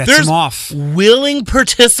 Like, there's willing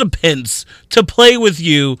participants to play with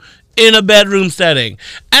you in a bedroom setting.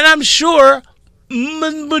 And I'm sure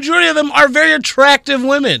majority of them are very attractive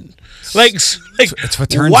women. Like it's what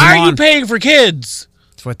turns why them are on. you paying for kids?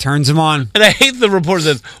 It's what turns them on. And I hate the report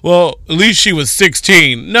that says, well, at least she was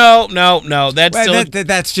 16. No. That's still...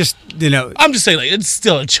 That's just, I'm just saying, like, it's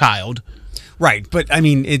still a child. Right, but I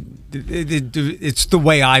mean, it's the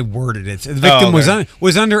way I worded it. The victim was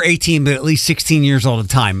under 18, but at least 16 years old at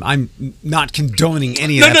the time. I'm not condoning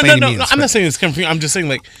any of that by any means. No. I'm not saying it's confusing. I'm just saying,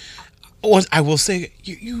 like, I will say,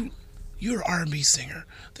 you're an R&B singer.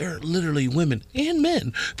 There are literally women and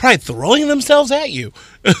men probably throwing themselves at you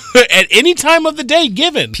at any time of the day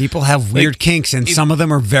given. People have weird kinks, and some of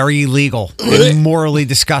them are very illegal and morally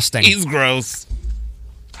disgusting. He's gross.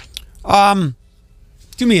 Do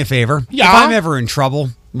me a favor. Yeah? If I'm ever in trouble,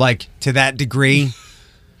 like to that degree,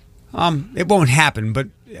 it won't happen. But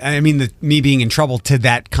I mean, me being in trouble to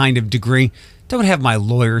that kind of degree, don't have my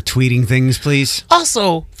lawyer tweeting things, please.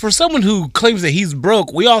 Also, for someone who claims that he's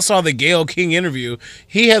broke, we all saw the Gayle King interview.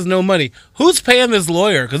 He has no money. Who's paying this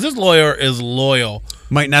lawyer? Because this lawyer is loyal.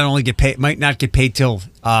 Might not get paid till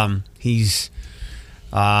he's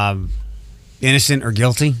innocent or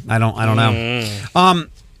guilty. I don't know.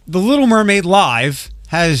 The Little Mermaid Live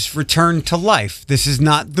has returned to life. This is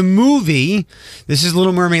not the movie. This is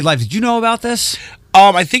Little Mermaid Live. Did you know about this?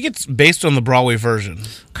 I think it's based on the Broadway version.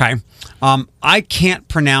 Okay. I can't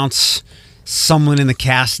pronounce someone in the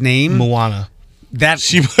cast name. Moana.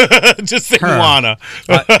 She just say Her. Moana.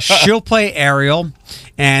 She'll play Ariel,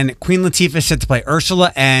 and Queen Latifah is set to play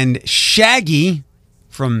Ursula, and Shaggy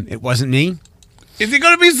from It Wasn't Me. Is he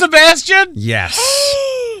going to be Sebastian? Yes.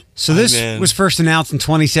 So this man. was first announced in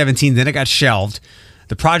 2017, then it got shelved.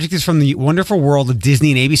 The project is from the wonderful world of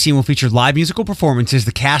Disney and ABC and will feature live musical performances,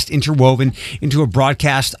 the cast interwoven into a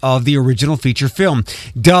broadcast of the original feature film.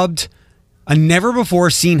 Dubbed a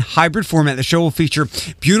never-before-seen hybrid format, the show will feature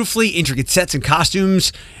beautifully intricate sets and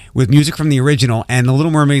costumes with music from the original, and The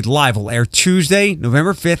Little Mermaid Live will air Tuesday,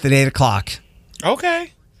 November 5th at 8 o'clock.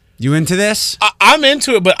 Okay. You into this? I'm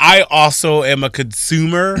into it, but I also am a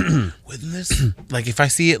consumer with this. Like, if I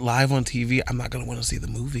see it live on TV, I'm not going to want to see the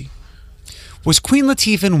movie. Was Queen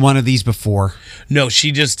Latifah in one of these before? No,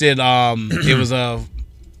 she just did. It was a.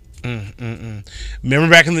 Remember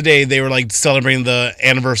back in the day, they were like celebrating the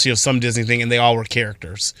anniversary of some Disney thing, and they all were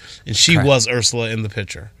characters, and she Okay. was Ursula in the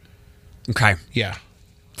picture. Okay. Yeah,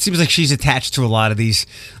 Seems like she's attached to a lot of these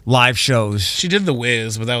live shows. she did The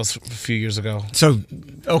Wiz, but that was a few years ago. So,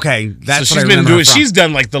 okay, that's So what she's I been remember doing. her from. She's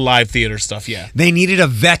done like the live theater stuff. Yeah. They needed a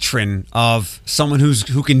veteran of someone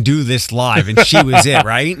who can do this live, and she was it,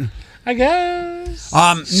 right? I guess.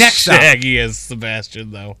 Next up, Shaggy as Sebastian,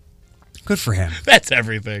 though. good for him. That's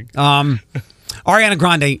everything. Ariana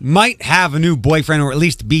Grande might have a new boyfriend or at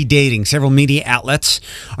least be dating. Several media outlets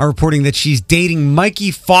are reporting that she's dating Mikey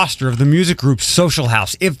Foster of the music group Social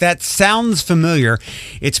House. If that sounds familiar,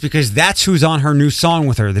 it's because that's who's on her new song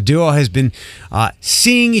with her. The duo has been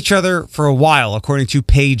seeing each other for a while, according to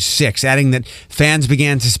Page Six, adding that fans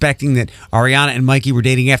began suspecting that Ariana and Mikey were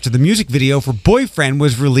dating after the music video for Boyfriend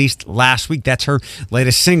was released last week. That's her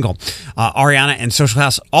latest single. Ariana and Social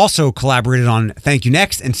House also collaborated on Thank You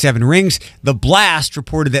Next and Seven Rings. The Blast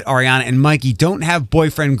reported that Ariana and Mikey don't have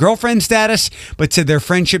boyfriend-girlfriend status, but said their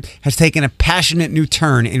friendship has taken a passionate new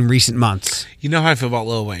turn in recent months. You know how I feel about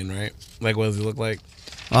Lil Wayne, right? Like, what does he look like?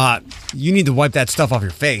 You need to wipe that stuff off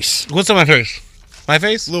your face. What's on my face? My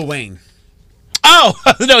face? Lil Wayne. Oh,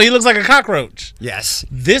 no, he looks like a cockroach. Yes.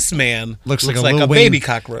 This man Looks like a a Lil Wayne, baby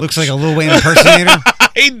cockroach. Looks like a Lil Wayne impersonator.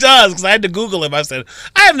 He does, because I had to Google him. I said,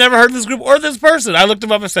 I have never heard of this group or this person. I looked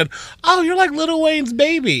him up and said, oh, you're like Lil Wayne's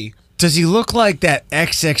baby. Does he look like that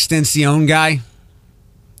XXXTentacion guy?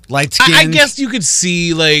 Light skin. I guess you could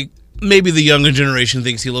see, like, maybe the younger generation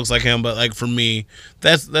thinks he looks like him, but, like, for me,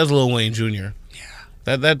 that's Lil Wayne Jr.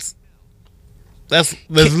 Yeah. That's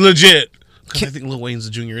legit. Because I think Lil Wayne's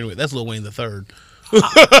the junior anyway. That's Lil Wayne the third.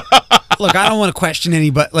 Look, I don't want to question any,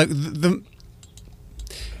 but like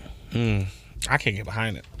I can't get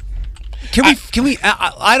behind it. Can we?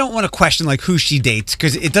 I don't want to question like who she dates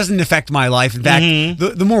because it doesn't affect my life. In fact,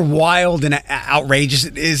 the more wild and outrageous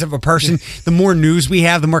it is of a person, the more news we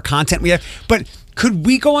have, the more content we have. But could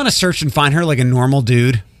we go on a search and find her like a normal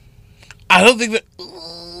dude? I don't think that.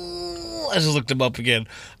 I just looked him up again.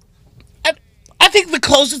 I think the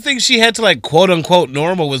closest thing she had to like quote unquote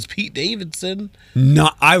normal was Pete Davidson.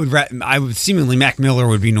 No, I would seemingly Mac Miller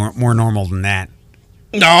would be more normal than that.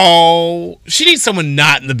 No, she needs someone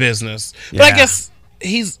not in the business. But I Yeah. guess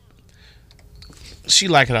she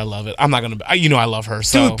like it. I love it. I'm not gonna. I love her. Do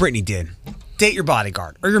So what Britney did. Date your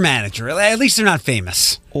bodyguard or your manager. At least they're not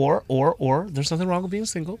famous. or there's nothing wrong with being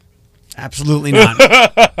single. Absolutely not.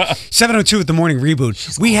 7:02 at the morning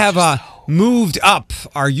reboot. We have moved up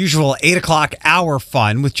our usual 8 o'clock hour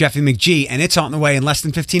fun with Jeffy McGee, and it's on the way in less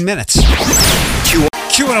than 15 minutes.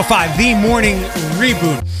 Q105, the morning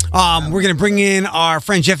reboot. We're going to bring in our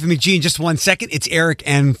friend Jeffy McGee in just 1 second. It's Eric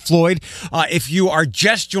and Floyd. If you are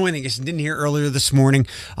just joining us and didn't hear earlier this morning,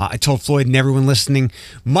 I told Floyd and everyone listening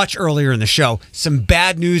much earlier in the show some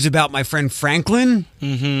bad news about my friend Franklin.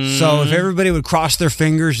 So if everybody would cross their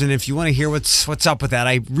fingers, and if you want to hear what's up with that,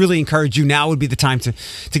 I really encourage you. Now would be the time to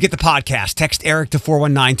get the podcast. Text Eric to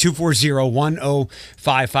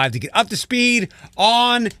 419-240-1055 to get up to speed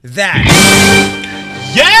on that.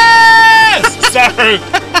 Yes! Sorry.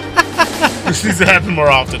 This needs to happen more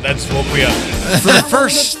often. That just woke me up. For the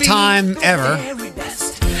first time ever,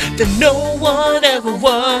 That no one ever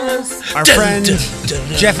was. our friend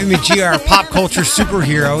Jeffy McGee, our pop culture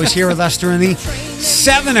superhero, is here with us during the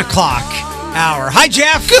 7 o'clock hour. Hi,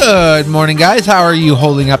 Jeff. Good morning, guys. How are you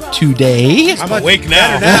holding up today? I'm awake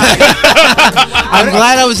now. I'm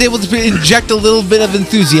glad I was able to inject a little bit of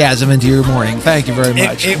enthusiasm into your morning. Thank you very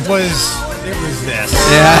much. It was this.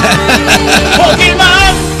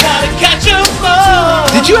 Pokemon, gotta catch 'em all.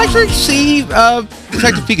 Did you actually see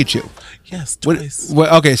Detective Pikachu? Yes, twice.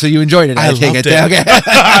 Okay, so you enjoyed it. I take loved it. it. Okay.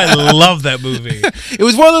 I love that movie. It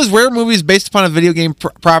was one of those rare movies based upon a video game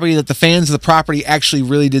property that the fans of the property actually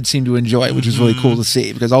really did seem to enjoy, which was really cool to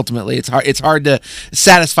see because ultimately it's hard to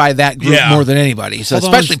satisfy that group more than anybody. So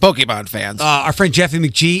especially Pokemon fans. Our friend Jeffy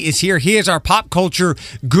McGee is here. He is our pop culture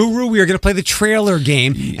guru. We are going to play the trailer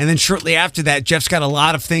game, and then shortly after that, Jeff's got a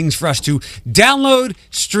lot of things for us to download,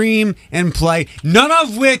 stream, and play. None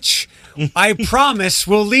of which I promise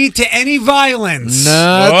will lead to any violence.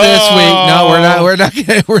 Not this week.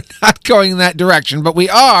 No, we're not going in that direction. But we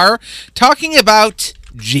are talking about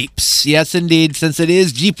Jeeps. Yes, indeed. Since it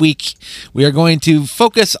is Jeep Week, we are going to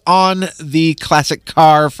focus on the classic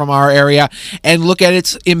car from our area and look at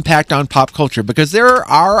its impact on pop culture because there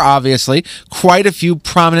are obviously quite a few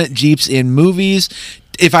prominent Jeeps in movies.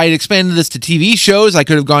 If I had expanded this to TV shows, I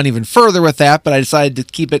could have gone even further with that, but I decided to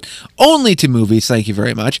keep it only to movies. Thank you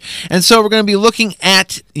very much. And so we're going to be looking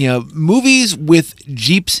at, movies with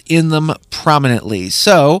Jeeps in them prominently.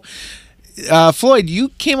 So, Floyd, you're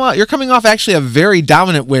coming off actually a very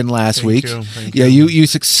dominant win last week. Thank you. You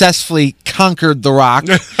successfully conquered The Rock.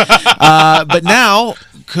 But now,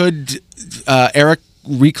 could Eric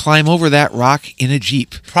reclimb over that rock in a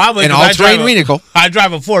Jeep? Probably an all-terrain vehicle. I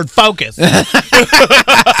drive a Ford Focus.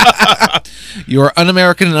 You are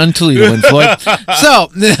un-American and un-Toledo, Floyd. So,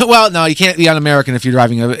 well, no, you can't be un-American if you're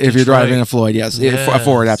driving a Floyd. Yes, a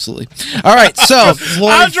Ford, absolutely. All right, so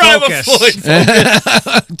I'll drive a Floyd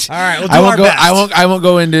Focus. All right, we'll do our best. I won't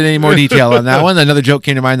go into any more detail on that one. Another joke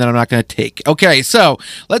came to mind that I'm not going to take. Okay, so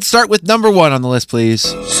let's start with number 1 on the list, please.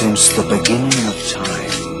 Since the beginning of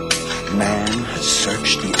time, man has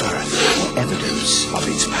searched the earth for evidence of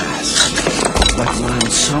its past. But while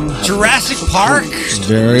some have Jurassic Park?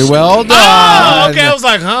 Very well done. Oh, okay. I was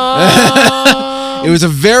like, It was a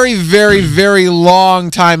very, very, very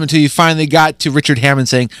long time until you finally got to Richard Hammond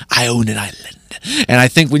saying, "I own an island." And I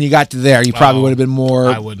think when you got to there, you probably would have been more.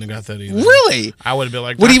 I wouldn't have got that either. Really? I would have been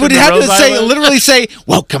like, he would have Rose to say, Island? literally say,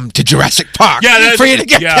 "Welcome to Jurassic Park." Yeah, for you to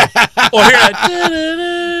get. Yeah. Or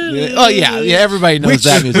here, Oh yeah, everybody knows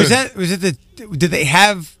that music. Was it did they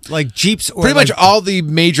have like Jeeps or pretty much all the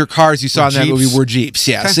major cars you saw in that movie were Jeeps?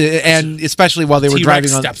 Yes, and especially while they were T-Rex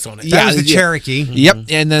driving on. steps on it. That was the Cherokee. Yep,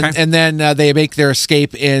 and then they make their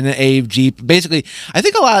escape in a Jeep. Basically, I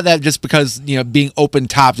think a lot of that just because being open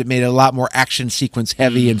topped, it made it a lot more action sequence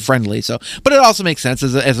heavy and friendly. So, but it also makes sense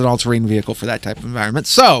as an all terrain vehicle for that type of environment.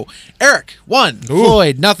 So, Eric 1,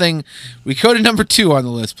 Floyd nothing. We go to number 2 on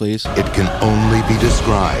the list, please. It can only be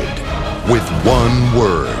described with one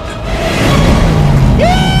word.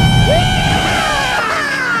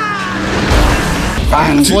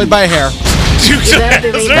 Floyd by a hair. Dukes of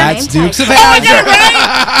Hazzard. That's Dukes of Oh, I Hazzard. got it right?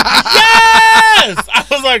 Yes! I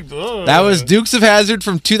was like, ugh. That was Dukes of Hazzard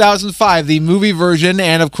from 2005, the movie version,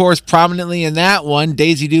 and of course, prominently in that one,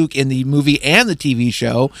 Daisy Duke in the movie and the TV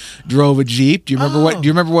show drove a Jeep. Do you remember what? Do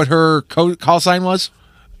you remember what her call sign was?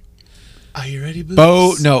 Are you ready,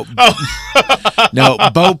 Boots? No,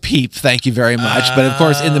 Bo Peep. Thank you very much. But of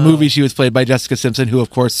course, in the movie, she was played by Jessica Simpson, who of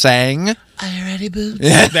course sang. Are you ready, Boots?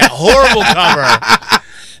 That horrible cover.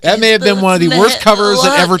 That may have been one of the worst covers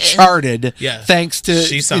that ever charted. Yeah. Thanks to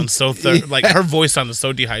She sounds so like her voice sounded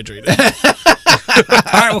so dehydrated. All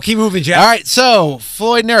right, we'll keep moving, Jeff. All right, so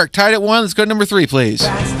Floyd and Eric tied at 1. Let's go to number 3, please.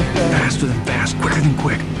 faster than fast, quicker than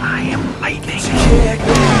quick. I am lightning.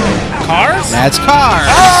 Cars? That's Cars.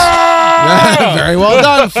 Oh! Very well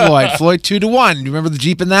done, Floyd. Floyd 2-1. Do you remember the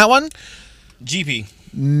Jeep in that one? GP.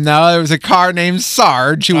 No, there was a car named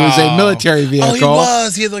Sarge who was a military vehicle. Oh, he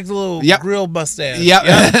was. He had like the little grill mustache. Yep.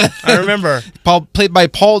 I remember. Played by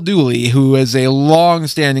Paul Dooley, who is a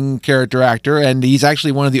long-standing character actor, and he's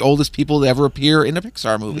actually one of the oldest people to ever appear in a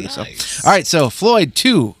Pixar movie. Nice. So, all right, so Floyd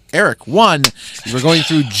 2, Eric 1. We're going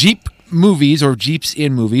through Jeep movies or Jeeps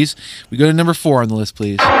in movies. We go to number 4 on the list,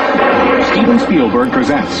 please. Steven Spielberg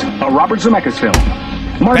presents a Robert Zemeckis film.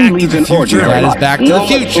 Martin leads an ordinary That is life. Back to the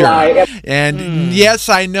Future. And yes,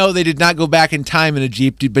 I know they did not go back in time in a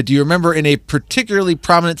Jeep, but do you remember in a particularly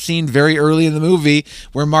prominent scene very early in the movie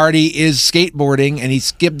where Marty is skateboarding and he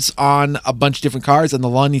skips on a bunch of different cars and the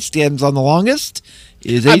one he skips on the longest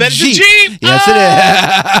is a Jeep. It's a Jeep. Yes, it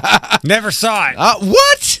is. Never saw it.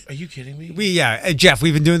 What? Are you kidding me? Jeff,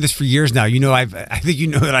 we've been doing this for years now. I think you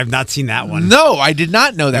know that I've not seen that one. No, I did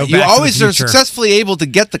not know that. No, You Back to the always are Future. successfully able to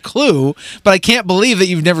get the clue, but I can't believe that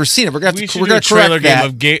you've never seen it. We're We going should to do a trailer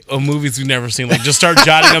correct game that. of movies we've never seen. Like, just start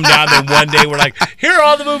jotting them down, then one day we're like, here are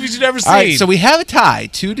all the movies you've never seen. All right, so we have a tie,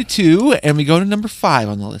 2-2, and we go to number 5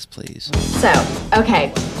 on the list, please. So,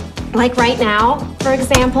 okay. Like right now, for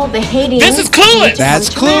example, the Haitians. This is Clueless! That's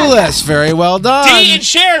Clueless. Very well done. Dee and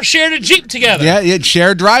Cher shared a Jeep together. Yeah,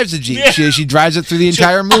 Cher drives a Jeep. Yeah. She drives it through the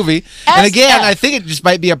entire movie. And again, I think it just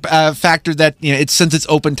might be a factor that, since it's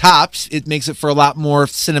open tops, it makes it for a lot more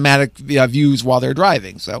cinematic views while they're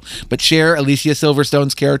driving. So, but Cher, Alicia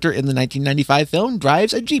Silverstone's character in the 1995 film,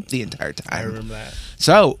 drives a Jeep the entire time. I remember that.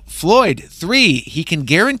 So, Floyd, 3. He can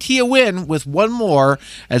guarantee a win with one more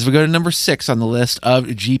as we go to number 6 on the list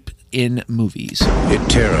of Jeep in movies. It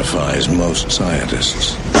terrifies most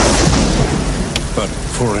scientists. But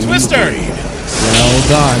for a Twister. new breed, Well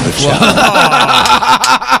done.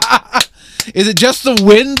 Is it just the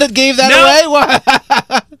wind that gave that away? What?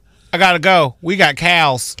 I gotta go. We got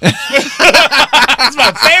cows. That's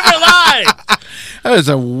my favorite line. That was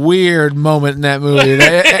a weird moment in that movie.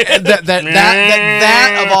 that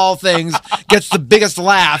of all things gets the biggest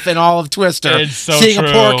laugh in all of Twister. It's so seeing true.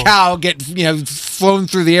 a poor cow get flown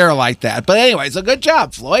through the air like that. But anyway, so good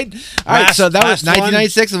job, Floyd. All right, so that was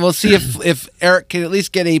 1996, and we'll see if Eric can at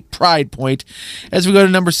least get a pride point as we go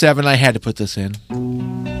to number 7. I had to put this in.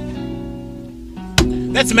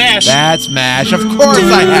 That's MASH. That's MASH. Of course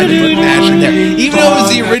I had to put MASH in there. Even though it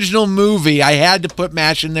was the original movie, I had to put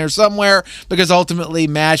MASH in there somewhere because ultimately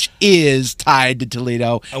MASH is tied to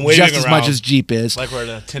Toledo just as much as Jeep is. Like we're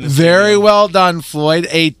at a tennis Very stadium. well done, Floyd.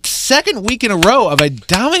 A second week in a row of a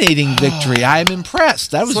dominating victory. I am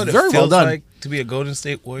impressed. That was That's what very it well feels done. like to be a Golden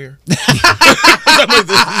State Warrior. I'm like,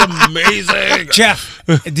 this is amazing. Jeff,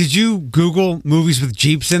 did you Google movies with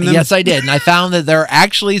Jeeps in them? Yes, I did. And I found that there are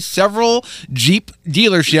actually several Jeep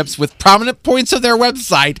dealerships with prominent points of their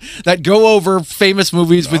website that go over famous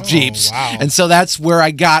movies with Jeeps. wow. And so that's where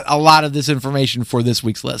I got a lot of this information for this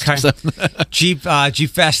week's list. Okay. So- Jeep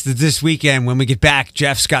Fest is this weekend. When we get back,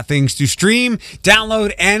 Jeff's got things to stream,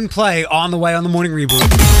 download, and play on the way on the Morning Reboot.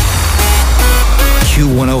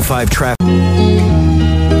 Q105 traffic.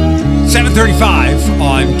 7:35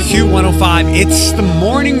 on Q105. It's the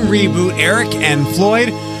Morning Reboot. Eric and Floyd,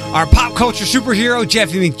 our pop culture superhero,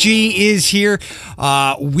 Jeffy McGee, is here.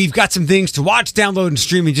 We've got some things to watch, download, and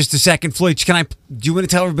stream in just a second. Floyd, do you want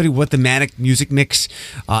to tell everybody what the Manic Music Mix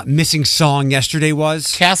missing song yesterday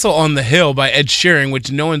was? Castle on the Hill by Ed Sheeran,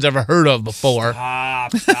 which no one's ever heard of before.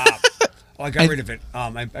 Stop. Oh, I got rid of it.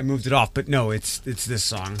 I moved it off, but no, it's this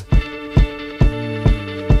song.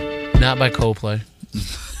 Not by Coldplay.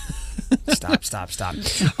 Stop.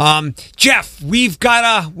 Jeff, we've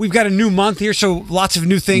got a new month here, so lots of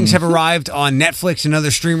new things have arrived on Netflix and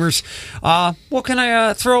other streamers. What can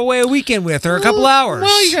I throw away a weekend with, or a couple hours?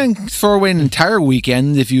 Well, you can throw away an entire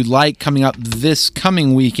weekend if you'd like coming up this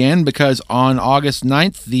coming weekend, because on August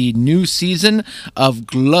 9th, the new season of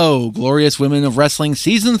Glow, Glorious Women of Wrestling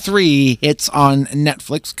Season 3 hits on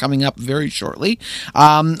Netflix coming up very shortly.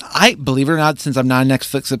 I, believe it or not, since I'm not a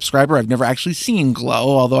Netflix subscriber, I've never actually seen Glow,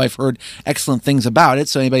 although I've heard excellent things about it.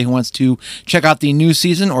 So anybody who wants to check out the new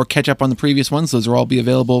season or catch up on the previous ones, those are all be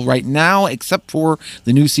available right now, except for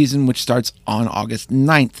the new season, which starts on August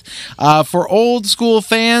 9th. For old school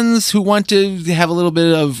fans who want to have a little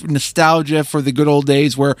bit of nostalgia for the good old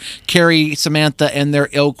days where Carrie, Samantha, and their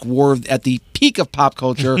ilk were at the peak of pop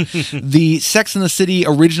culture, the Sex and the City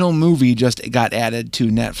original movie just got added to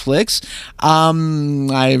Netflix.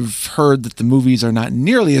 I've heard that the movies are not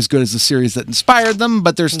nearly as good as the series that inspired them,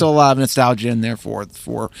 but there's still a lot of nostalgia in there for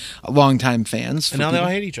longtime fans. And now they all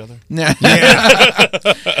hate each other. Yeah.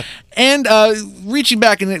 And reaching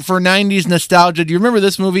back in it for 90s nostalgia, do you remember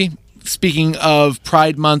this movie? Speaking of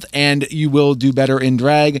Pride Month and You Will Do Better in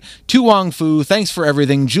Drag, Tu Wong Fu, Thanks for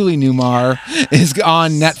Everything, Julie Newmar is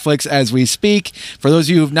on Netflix as we speak. For those of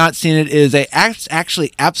you who have not seen it, it is a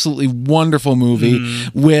actually absolutely wonderful movie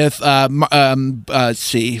with, let's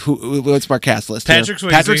see, what's our cast list? Patrick here?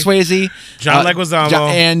 Swayze. Patrick Swayze. John Leguizamo.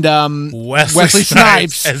 And Wesley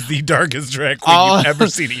Snipes as the darkest drag queen you've ever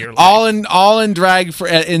seen in your life. All in drag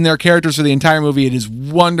in their characters for the entire movie. It is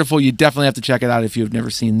wonderful. You definitely have to check it out if you've never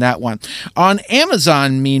seen that one. On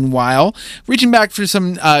Amazon, meanwhile, reaching back for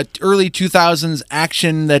some early 2000s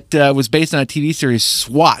action that was based on a TV series,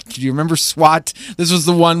 SWAT. Do you remember SWAT? This was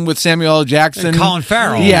the one with Samuel L. Jackson. And Colin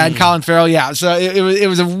Farrell. Yeah, and Colin Farrell, yeah. So it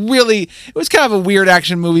was kind of a weird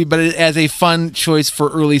action movie, but as a fun choice for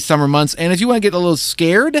early summer months. And if you want to get a little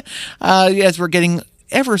scared, as we're getting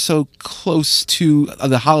ever so close to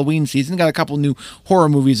the Halloween season, got a couple new horror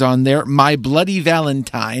movies on there. My Bloody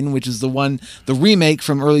Valentine, which is the remake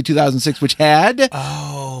from early 2006, which had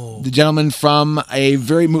The gentleman from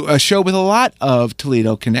a show with a lot of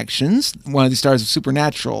Toledo connections. One of the stars of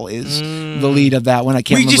Supernatural is the lead of that one. I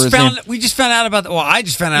can't remember his name. We just found out about. Well, I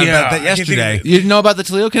just found out about that yesterday. You didn't know about the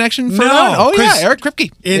Toledo connection? For No. that? Oh yeah, Eric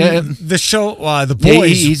Kripke in the show The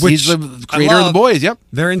Boys. He's which the creator of The Boys. Yep.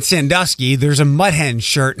 They're in Sandusky. There's a Mud Hen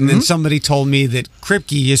shirt, and then somebody told me that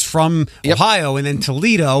Kripke is from Ohio, and then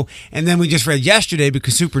Toledo, and then we just read yesterday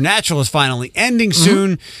because Supernatural is finally ending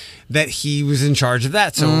soon. That he was in charge of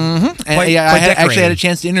that. So, I actually had a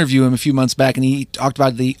chance to interview him a few months back, and he talked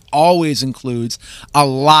about that he always includes a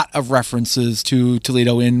lot of references to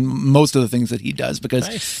Toledo in most of the things that he does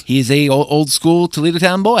because he's a old school Toledo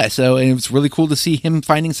town boy. So it was really cool to see him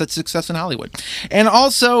finding such success in Hollywood. And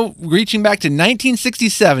also reaching back to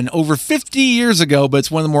 1967, over 50 years ago, but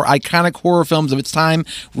it's one of the more iconic horror films of its time,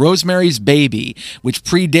 Rosemary's Baby, which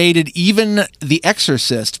predated even The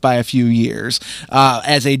Exorcist by a few years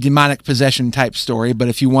as a demonic possession type story. But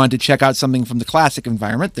if you want to check out something from the classic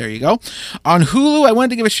environment, there you go. On Hulu, I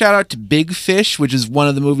wanted to give a shout out to Big Fish, which is one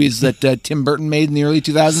of the movies that Tim Burton made in the early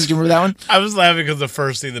 2000s. Do you remember that one? I was laughing because the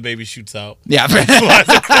first thing the baby shoots out. Yeah.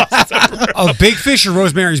 Big Fish or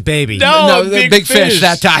Rosemary's Baby? No, Big Fish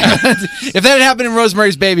that time. If that had happened in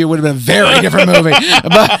Rosemary's Baby, it would have been a very different movie.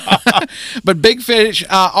 But Big Fish,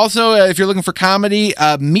 also, if you're looking for comedy,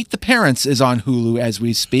 Meet the Parents is on Hulu as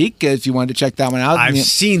we speak. If you wanted to check that one out. I've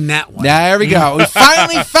seen that one. There we go. We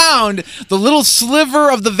finally found the little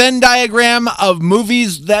sliver of the Venn diagram of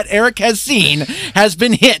movies that Eric has seen has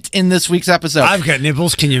been hit in this week's episode. I've got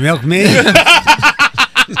nipples. Can you milk me?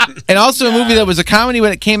 And also a movie that was a comedy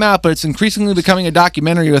when it came out, but it's increasingly becoming a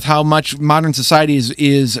documentary with how much modern society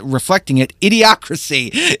is reflecting it.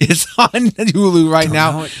 Idiocracy is on Hulu right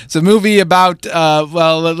now. It's a movie about,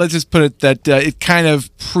 let's just put it that it kind of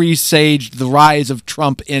presaged the rise of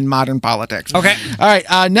Trump in modern politics. Okay. All right.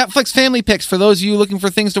 Netflix family picks for those of you looking for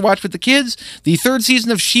things to watch with the kids. The third season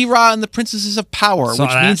of She-Ra and the Princesses of Power,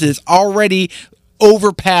 which means it's already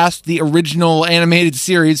overpassed the original animated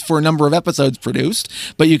series for a number of episodes produced,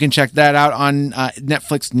 but you can check that out on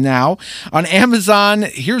Netflix now. On Amazon,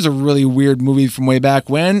 here's a really weird movie from way back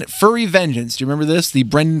when, Furry Vengeance. Do you remember this? The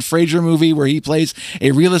Brendan Fraser movie where he plays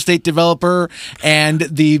a real estate developer and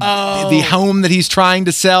the home that he's trying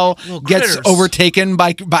to sell gets overtaken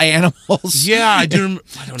by animals. Yeah, I do.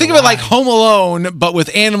 Think of it like Home Alone, but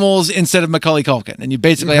with animals instead of Macaulay Culkin, and you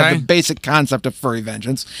basically have the basic concept of Furry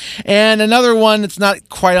Vengeance. And another one, it's not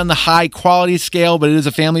quite on the high quality scale, but it is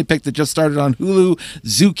a family pick that just started on Hulu,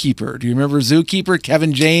 Zookeeper. Do you remember Zookeeper?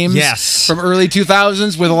 Kevin James? Yes. From early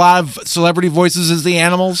 2000s with a lot of celebrity voices as the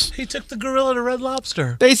animals. He took the gorilla to Red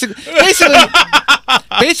Lobster. Basically,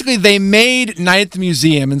 they made Night at the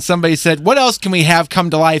Museum, and somebody said, "What else can we have come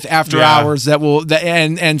to life after hours that will?"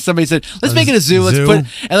 And somebody said, "Let's make it a zoo.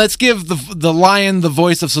 Let's give the lion the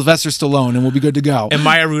voice of Sylvester Stallone, and we'll be good to go." And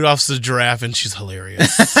Maya Rudolph's the giraffe, and she's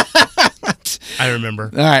hilarious. I remember.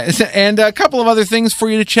 All right. And a couple of other things for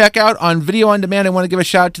you to check out on video on demand. I want to give a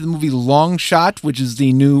shout out to the movie Long Shot, which is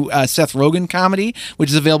the new Seth Rogen comedy, which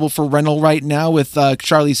is available for rental right now with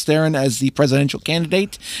Charlize Theron as the presidential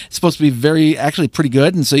candidate. It's supposed to be actually pretty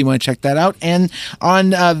good, and so you want to check that out. And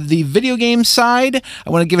on the video game side, I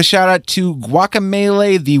want to give a shout out to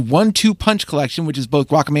Guacamelee, the 1-2 Punch collection, which is both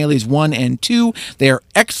Guacamelee's 1 and 2. They are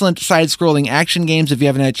excellent side-scrolling action games if you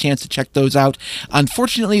haven't had a chance to check those out.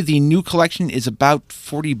 Unfortunately, the new collection is about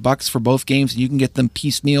 $40 for both games, and you can get them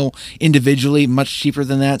piecemeal individually, much cheaper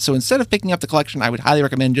than that. So instead of picking up the collection, I would highly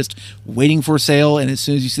recommend just waiting for a sale, and as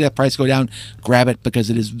soon as you see that price go down, grab it because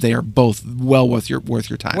they are both well worth your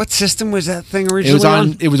time. What system was that thing originally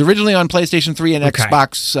on? It was originally on PlayStation 3 and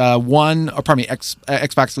Xbox One, or pardon me,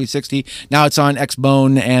 Xbox 360. Now it's on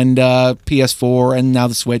Xbone and PS4, and now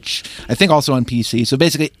the Switch. I think also on PC. So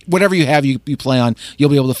basically, whatever you have, you play on, you'll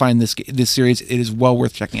be able to find this series. It is well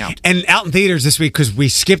worth checking out. And out in theaters this week, because we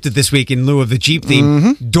skipped it this week in lieu of the Jeep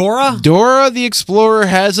theme. Dora the Explorer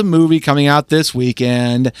has a movie coming out this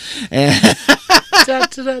weekend.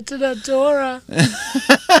 Dora.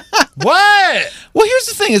 What? Well, here's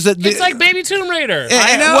the thing: is that it's like Baby Tomb Raider.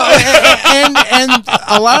 I know, and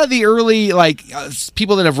a lot of the early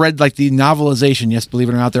people that have read the novelization. Yes, believe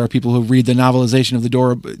it or not, there are people who read the novelization of the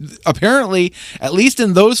Dora. Apparently, at least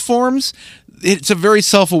in those forms, it's a very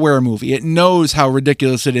self-aware movie. It knows how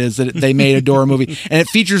ridiculous it is that they made a Dora movie, and it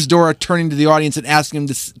features Dora turning to the audience and asking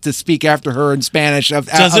them to speak after her in Spanish.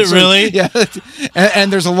 Does it really? Yeah.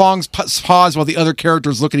 And there's a long pause while the other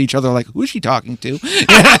characters look at each other like, "Who is she talking to?"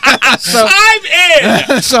 So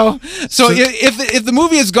I'm in. So if the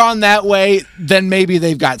movie has gone that way, then maybe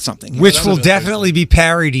they've got something. Which will definitely be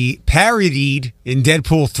parodied in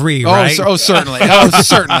Deadpool 3, right? Oh, certainly.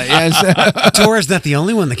 Certainly. Yes. Dora's not the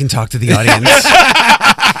only one that can talk to the audience.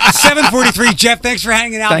 7:43. Jeff, thanks for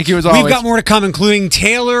hanging out. Thank you as always. We've got more to come, including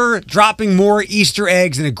Taylor dropping more Easter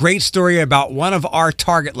eggs and a great story about one of our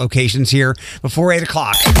Target locations here before 8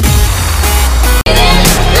 o'clock.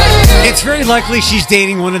 It's very likely she's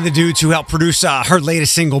dating one of the dudes who helped produce her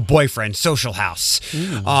latest single, Boyfriend, Social House.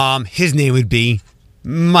 His name would be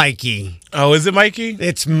Mikey. Oh, is it Mikey?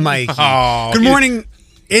 It's Mikey. Oh, Good morning.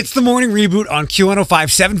 It's the morning reboot on Q105,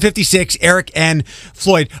 7:56. Eric and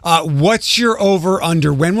Floyd. What's your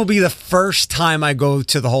over-under? When will be the first time I go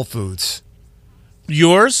to the Whole Foods?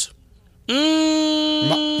 Yours?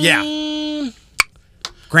 Yeah.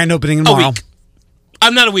 Grand opening tomorrow. A week.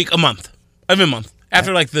 I'm not a week. A month. I'm a month.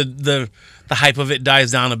 After like the hype of it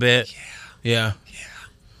dies down a bit. Yeah.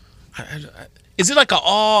 Is it like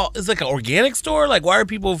is it like an organic store? Like, why are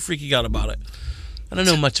people freaking out about it? I don't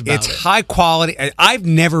know much about it. It's high quality. I've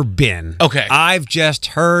never been. Okay. I've just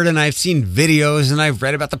heard and I've seen videos and I've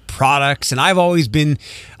read about the products and I've always been,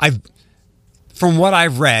 from what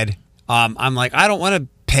I've read, I'm like, I don't want to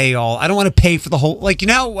pay for the whole, like, you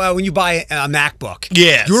know, when you buy a MacBook.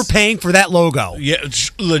 Yes. You're paying for that logo. Yeah,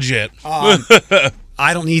 it's legit.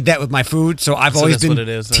 I don't need that with my food, so I've always been what it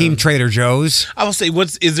is, Team Trader Joe's. I will say,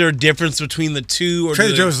 is there a difference between the two? Or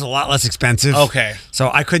Trader Joe's is a lot less expensive. Okay. So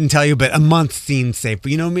I couldn't tell you, but a month seems safe.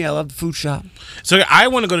 But you know me, I love the food shop. So I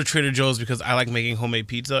want to go to Trader Joe's because I like making homemade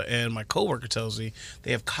pizza, and my coworker tells me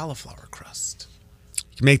they have cauliflower crust.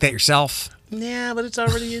 You can make that yourself. Yeah, but it's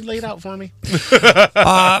already laid out for me.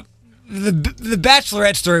 The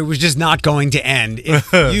Bachelorette story was just not going to end.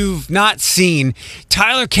 If you've not seen,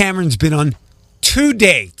 Tyler Cameron's been on 2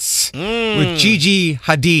 dates with Gigi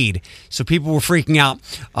Hadid. So people were freaking out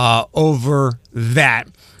over that.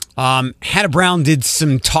 Hannah Brown did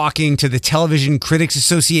some talking to the Television Critics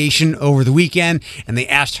Association over the weekend, and they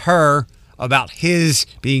asked her about his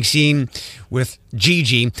being seen with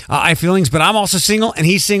Gigi. I have feelings, but I'm also single, and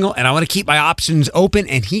he's single, and I want to keep my options open,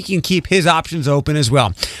 and he can keep his options open as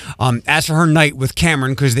well. As for her night with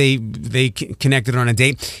Cameron, because they connected on a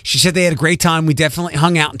date, she said they had a great time. We definitely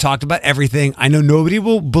hung out and talked about everything. I know nobody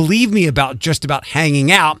will believe me about just about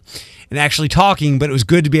hanging out and actually talking, but it was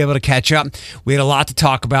good to be able to catch up. We had a lot to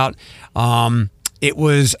talk about. It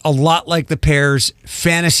was a lot like the pair's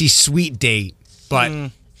fantasy suite date, but...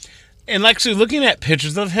 And actually, looking at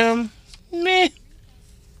pictures of him, meh.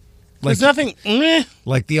 There's nothing, meh.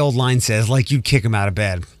 Like the old line says, like you'd kick him out of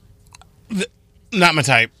bed. Not my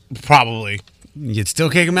type, probably. You'd still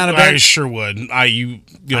kick him out of bed? I sure would. You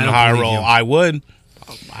know how I roll. I would.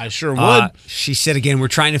 I sure would. She said again, we're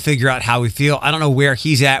trying to figure out how we feel. I don't know where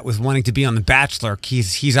he's at with wanting to be on The Bachelor.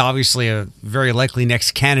 He's obviously a very likely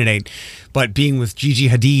next candidate, but being with Gigi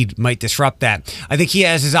Hadid might disrupt that. I think he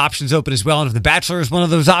has his options open as well, and if The Bachelor is one of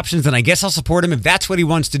those options, then I guess I'll support him if that's what he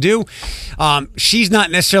wants to do. She's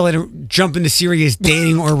not necessarily to jump into serious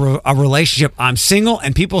dating or a relationship. I'm single,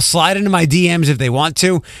 and people slide into my DMs if they want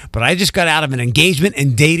to, but I just got out of an engagement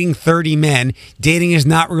and dating 30 men. Dating is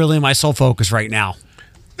not really my sole focus right now.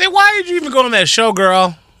 Then why did you even go on that show,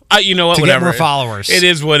 girl? You know what? To whatever. Get more followers. It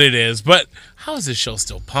is what it is. But how is this show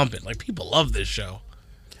still pumping? Like, people love this show.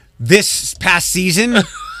 This past season? I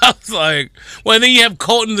was like, well, and then you have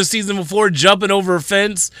Colton the season before jumping over a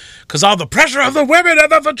fence because all the pressure of the women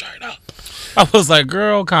and the vagina. I was like,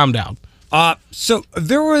 girl, calm down. So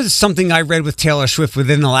there was something I read with Taylor Swift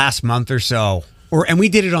within the last month or so. And we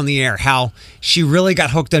did it on the air, how she really got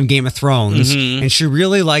hooked on Game of Thrones, and she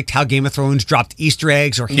really liked how Game of Thrones dropped Easter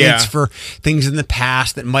eggs or hints for things in the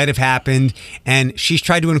past that might have happened, and she's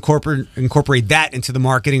tried to incorporate that into the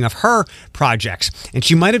marketing of her projects. And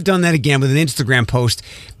she might have done that again with an Instagram post,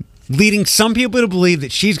 leading some people to believe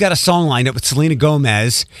that she's got a song lined up with Selena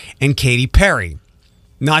Gomez and Katy Perry.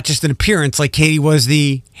 Not just an appearance, like Katy was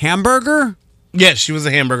the hamburger? Yes, she was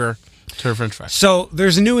a hamburger. Her French fries. So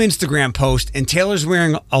there's a new Instagram post, and Taylor's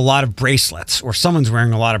wearing a lot of bracelets, or someone's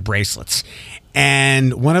wearing a lot of bracelets,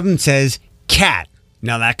 and one of them says cat.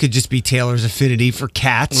 Now that could just be Taylor's affinity for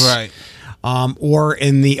cats, right? Or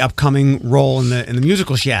in the upcoming role in the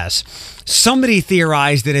musical she has. Somebody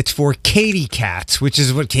theorized that it's for Katy Cats, which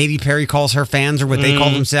is what Katy Perry calls her fans, or what they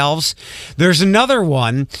call themselves. There's another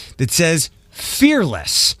one that says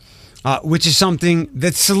fearless. which is something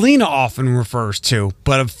that Selena often refers to.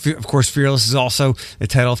 But of course, Fearless is also the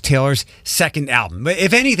title of Taylor's second album. But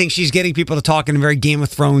if anything, she's getting people to talk in a very Game of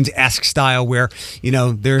Thrones-esque style where,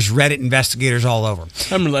 there's Reddit investigators all over.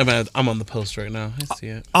 I'm on the post right now. I see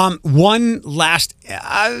it. One last,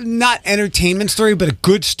 not entertainment story, but a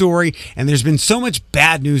good story. And there's been so much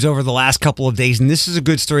bad news over the last couple of days. And this is a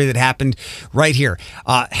good story that happened right here.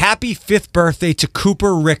 Happy 5th birthday to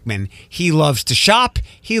Cooper Rickman. He loves to shop.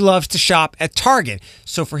 He loves to shop at Target.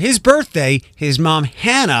 So for his birthday, his mom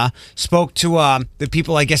Hannah spoke to the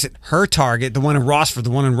people, I guess, at her Target, the one in Rossford,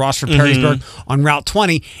 Perrysburg on Route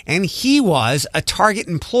 20, and he was a Target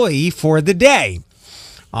employee for the day.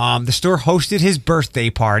 The store hosted his birthday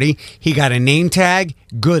party. He got a name tag,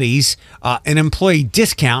 goodies, an employee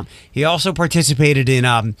discount. He also participated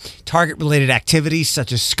in Target-related activities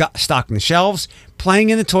such as stocking the shelves,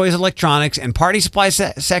 playing in the toys, electronics, and party supply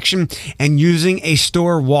section, and using a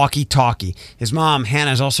store walkie-talkie. His mom,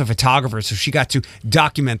 Hannah, is also a photographer, so she got to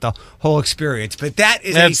document the whole experience. But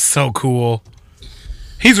that's so cool.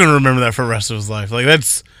 He's going to remember that for the rest of his life. Like,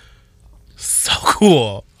 that's so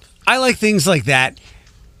cool. I like things like that.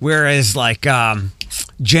 Whereas, like,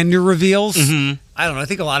 gender reveals, I don't know. I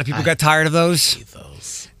think a lot of people got tired of those. Hate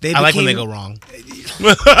those. I like when they go wrong,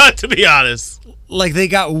 to be honest. Like, they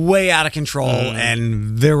got way out of control,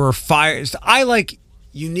 and there were fires. I like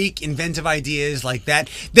unique, inventive ideas like that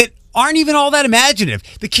aren't even all that imaginative.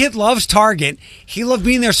 The kid loves Target. He loved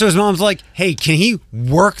being there, so his mom's like, hey, can he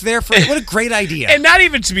work there for what a great idea. And not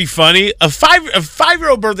even to be funny, a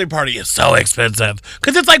five-year-old birthday party is so expensive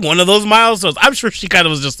because it's like one of those milestones. I'm sure she kind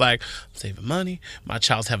of was just like, I'm saving money. My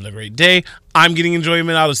child's having a great day. I'm getting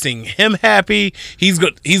enjoyment out of seeing him happy. He's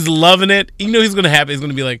loving it. You know he's going to happy. He's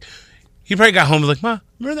going to be like, he probably got home and was like, Ma,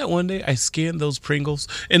 remember that one day I scanned those Pringles?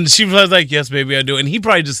 And she was like, yes, baby, I do. And he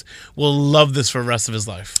probably just will love this for the rest of his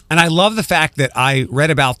life. And I love the fact that I read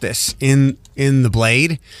about this in The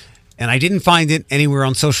Blade, and I didn't find it anywhere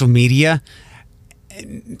on social media.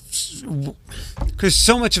 Because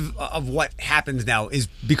so much of what happens now is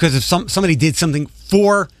because of somebody did something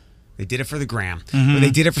they did it for the gram, or they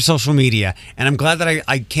did it for social media. And I'm glad that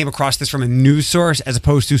I came across this from a news source as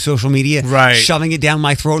opposed to social media shoving it down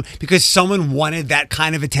my throat because someone wanted that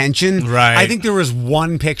kind of attention. Right. I think there was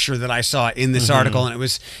one picture that I saw in this article, and it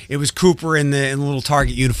was Cooper in the little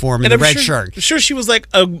Target uniform and the red shirt. I'm sure she was like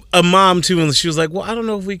a mom too, and she was like, well, I don't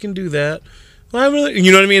know if we can do that. Well, I really,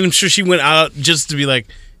 you know what I mean? I'm sure she went out just to be like,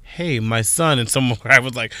 hey, my son, and someone I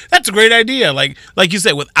was like, that's a great idea. Like you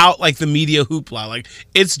said, without like the media hoopla, like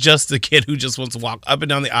it's just the kid who just wants to walk up and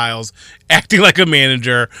down the aisles, acting like a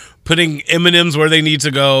manager, putting M&Ms where they need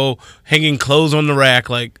to go, hanging clothes on the rack.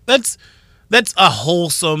 Like that's a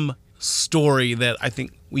wholesome story that I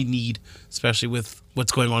think we need, especially with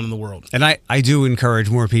what's going on in the world. And I do encourage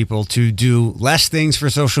more people to do less things for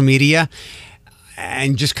social media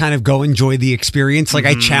and just kind of go enjoy the experience. Like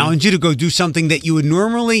I challenge you to go do something that you would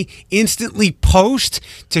normally instantly post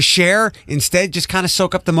to share. Instead, just kind of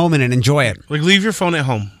soak up the moment and enjoy it. Like leave your phone at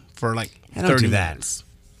home for like 30 minutes.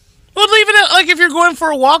 Well, leave it at, like if you're going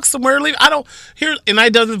for a walk somewhere. I don't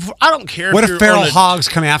care. What if feral hogs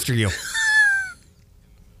come after you?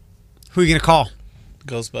 Who are you gonna call?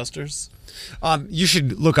 Ghostbusters. You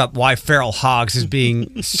should look up why feral hogs is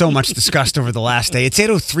being so much discussed over the last day. It's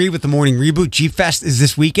 8:03 with the morning reboot. Jeep Fest is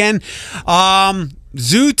this weekend.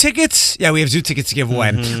 Zoo tickets? Yeah, we have zoo tickets to give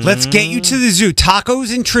away. Let's get you to the zoo.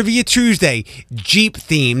 Tacos and Trivia Tuesday, Jeep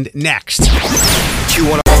themed next.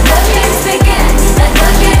 Q1.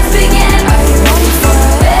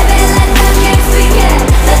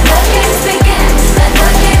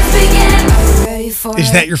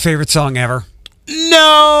 Is that your favorite song ever?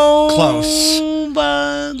 No. Close.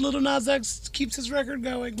 But Little Nas X keeps his record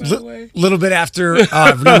going, by the way. Little bit after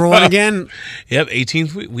number one again. Yep,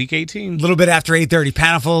 18th week, week 18. Little bit after 8:30.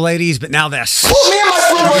 Panel full of ladies, but now this. Me and my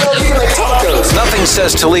friend were looking like tacos. Nothing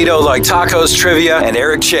says Toledo like tacos, trivia, and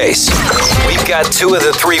Eric Chase. We've got 2 of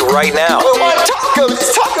the 3 right now. We want tacos.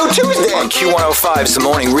 It's Taco Tuesday. On Q105's The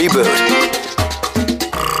Morning Reboot.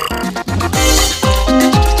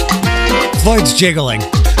 Floyd's jiggling.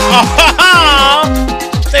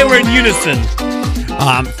 They were in unison.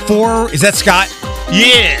 4, is that Scott?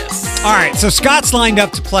 Yes. All right, so Scott's lined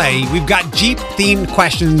up to play. We've got Jeep-themed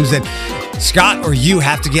questions that Scott or you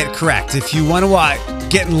have to get correct. If you want to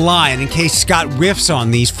get in line in case Scott whiffs on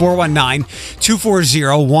these,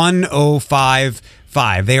 419-240-1055.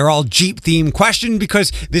 888-985-8255. They are all Jeep-themed questions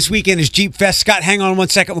because this weekend is Jeep Fest. Scott, hang on one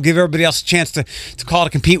second. We'll give everybody else a chance to call to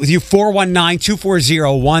compete with you.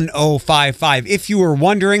 419-240-1055. If you were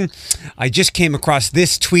wondering, I just came across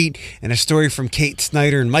this tweet and a story from Kate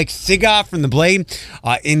Snyder and Mike Sigoff from The Blade.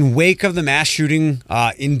 In wake of the mass shooting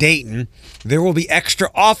in Dayton, there will be extra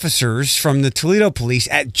officers from the Toledo Police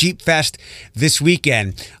at Jeep Fest this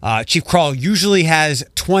weekend. Chief Krall usually has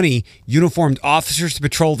 20 uniformed officers to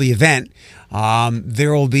patrol the event.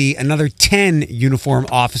 There will be another 10 uniformed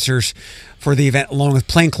officers for the event, along with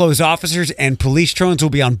plainclothes officers, and police drones will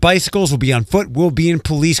be on bicycles, will be on foot, will be in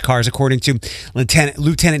police cars, according to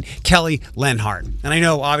Lieutenant Kelly Lenhart. And I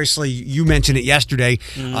know, obviously, you mentioned it yesterday,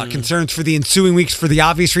 concerns for the ensuing weeks for the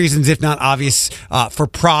obvious reasons, if not obvious, for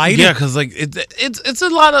pride. Yeah, because like it's a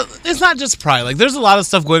lot of, it's not just pride. Like there's a lot of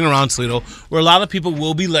stuff going around Toledo where a lot of people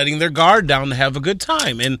will be letting their guard down to have a good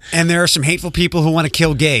time, and there are some hateful people who want to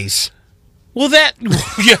kill gays. Well, that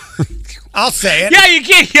yeah. I'll say it. Yeah, you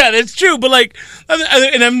can't. Yeah, that's true. But like,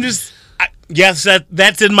 and I'm just, yes,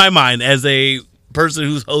 that's in my mind as a person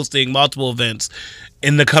who's hosting multiple events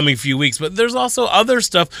in the coming few weeks. But there's also other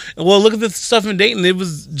stuff. Well, look at the stuff in Dayton. It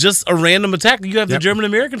was just a random attack. You have the German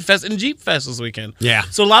American Fest and Jeep Fest this weekend. Yeah.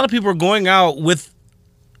 So a lot of people are going out with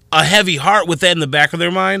a heavy heart with that in the back of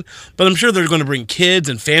their mind, but I'm sure they're going to bring kids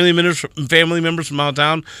and family members from out of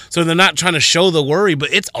town, so they're not trying to show the worry,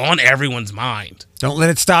 but it's on everyone's mind. Don't let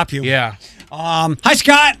it stop you. Yeah. Hi,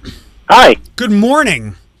 Scott. Hi. Good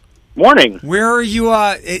morning. Morning. Where are you?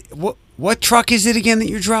 What truck is it again that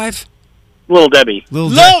you drive? Little Debbie.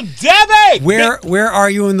 Little Debbie. Where are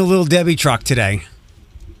you in the Little Debbie truck today?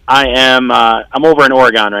 I am. I'm over in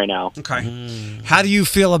Oregon right now. Okay. How do you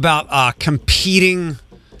feel about competing?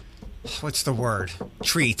 What's the word?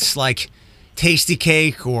 Treats like Tasty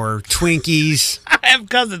Cake or Twinkies. I have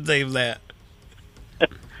cousins named that.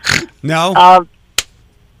 No? I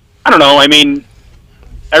don't know. I mean,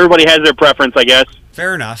 everybody has their preference, I guess.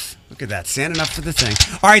 Fair enough. Look at that. Stand enough for the thing.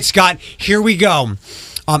 All right, Scott, here we go.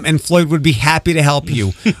 And Floyd would be happy to help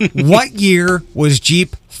you. What year was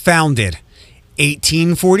Jeep founded?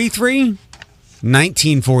 1843,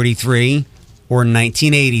 1943, or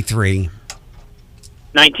 1983?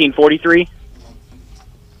 1943.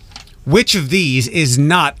 Which of these is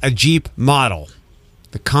not a Jeep model?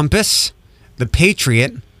 The Compass, the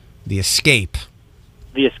Patriot, the Escape.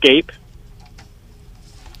 The Escape.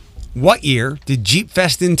 What year did Jeep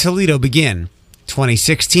Fest in Toledo begin?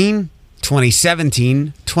 2016,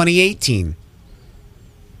 2017, 2018?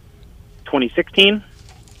 2016.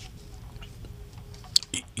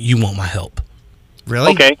 You want my help?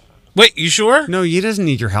 Really? Okay. Wait, you sure? No, he doesn't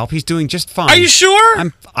need your help. He's doing just fine. Are you sure?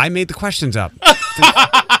 I made the questions up.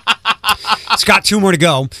 Scott, 2 more to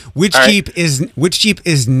go. Which All right. Jeep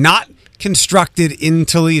is not constructed in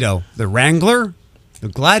Toledo? The Wrangler, the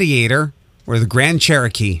Gladiator, or the Grand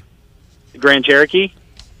Cherokee? The Grand Cherokee.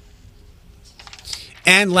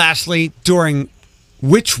 And lastly, during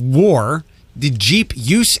which war did Jeep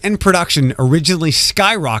use and production originally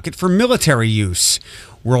skyrocket for military use?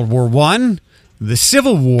 World War I, the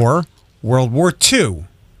Civil War, World War II?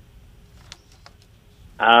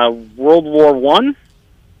 World War One.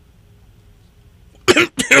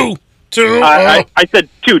 Two. I said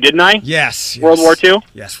 2, didn't I? Yes. World War II?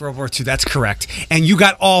 Yes, World War II. That's correct. And you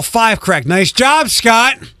got all 5 correct. Nice job,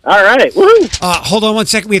 Scott. All right. Woohoo. Hold on one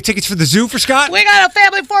second. We have tickets for the zoo for Scott. We got a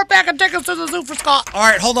family 4-pack of tickets to the zoo for Scott. All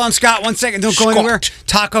right, hold on, Scott. 1 second. Don't go anywhere.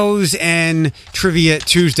 Tacos and Trivia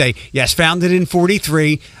Tuesday. Yes, founded in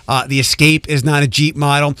 43. The Escape is not a Jeep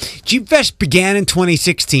model. Jeep Fest began in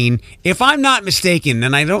 2016. If I'm not mistaken,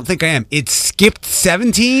 and I don't think I am, it skipped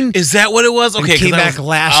 17. Is that what it was? Okay, and came back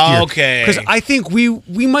last year. Okay. Because I think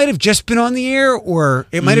we might have just been on the air, or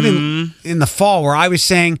it might have been in the fall where I was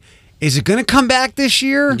saying, is it going to come back this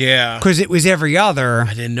year? Yeah. Because it was every other.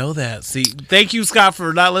 I didn't know that. See, thank you, Scott,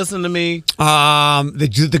 for not listening to me.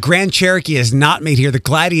 The Grand Cherokee is not made here. The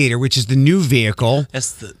Gladiator, which is the new vehicle.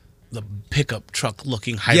 That's the pickup truck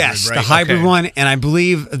looking hybrid, yes, right? The hybrid Okay. one. And I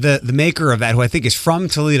believe the maker of that, who I think is from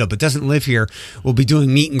Toledo but doesn't live here, will be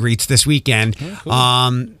doing meet and greets this weekend.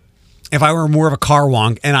 Cool. If I were more of a car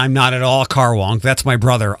wonk, and I'm not at all a car wonk, that's my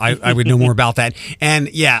brother, I would know more about that.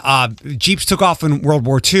 And yeah, Jeeps took off in World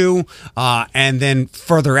War II, and then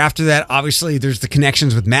further after that, obviously, there's the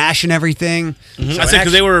connections with MASH and everything. Mm-hmm. I said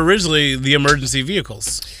because they were originally the emergency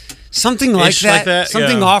vehicles. Something like that,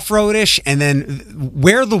 something yeah. off-roadish, and then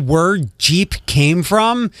where the word Jeep came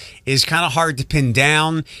from is kind of hard to pin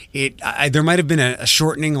down. There might have been a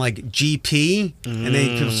shortening like GP, and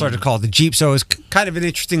then people started to call it the Jeep. So it was kind of an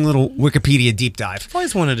interesting little Wikipedia deep dive. I've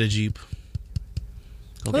always wanted a Jeep.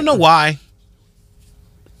 I don't know why.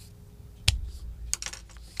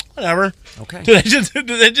 whatever. Okay. Did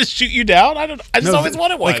they just shoot you down? I just always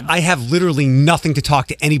wanted one. Like, I have literally nothing to talk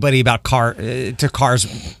to anybody about cars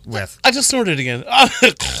with. I just snorted again.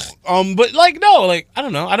 But like, no, like, I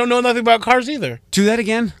don't know. I don't know nothing about cars either. Do that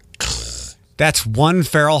again. That's one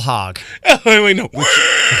feral hog. Wait, no.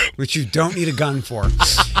 Which you don't need a gun for.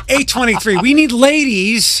 8:23. We need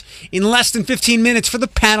ladies in less than 15 minutes for the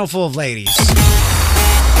panel full of ladies.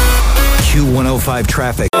 Q105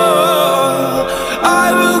 traffic.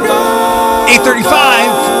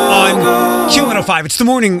 8:35 on Q105. It's the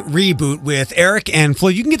morning reboot with Eric and Flo.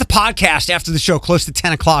 You can get the podcast after the show close to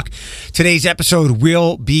 10 o'clock. Today's episode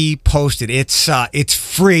will be posted. It's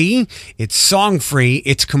free. It's song free.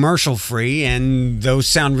 It's commercial free. And those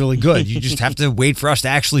sound really good. You just have to wait for us to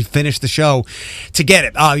actually finish the show to get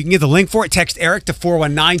it. You can get the link for it. Text Eric to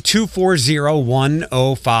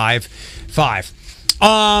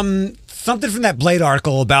 419-240-1055. Something from that Blade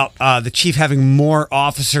article about the chief having more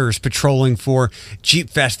officers patrolling for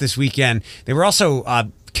Jeep Fest this weekend. They were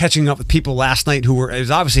also catching up with people last night it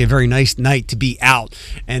was obviously a very nice night to be out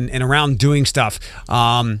and around doing stuff.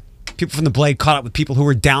 People from the Blade caught up with people who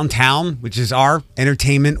were downtown, which is our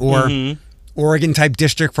entertainment or Oregon type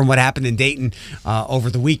district from what happened in Dayton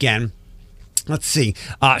over the weekend. Let's see.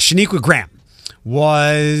 Shaniqua Graham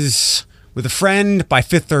was with a friend by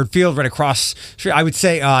Fifth Third Field right across. I would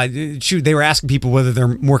say, they were asking people whether they're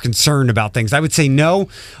more concerned about things. I would say no.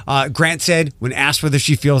 Grant said when asked whether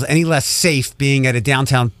she feels any less safe being at a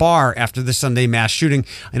downtown bar after the Sunday mass shooting,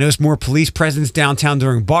 I noticed more police presence downtown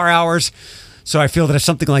during bar hours. So I feel that if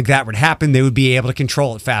something like that would happen, they would be able to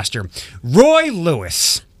control it faster. Roy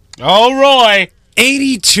Lewis. Oh, Roy.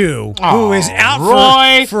 82, who is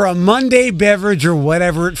out for a Monday beverage or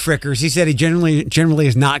whatever at Frickers. He said he generally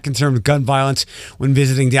is not concerned with gun violence when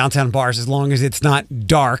visiting downtown bars as long as it's not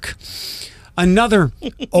dark. Another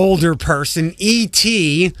older person,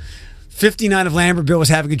 E.T., 59 of Lambertville, was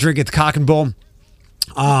having a drink at the Cock and Bull.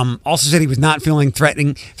 Also said he was not feeling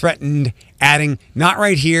threatened, adding, not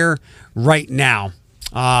right here, right now.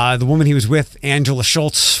 The woman he was with, Angela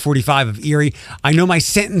Schultz, 45 of Erie. I know my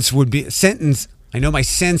senses would be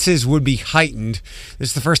heightened. This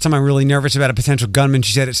is the first time I'm really nervous about a potential gunman.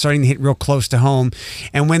 She said it's starting to hit real close to home.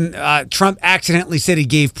 And when Trump accidentally said he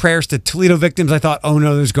gave prayers to Toledo victims, I thought, oh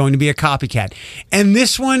no, there's going to be a copycat. And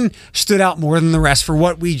this one stood out more than the rest for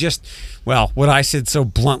what I said so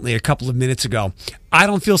bluntly a couple of minutes ago. I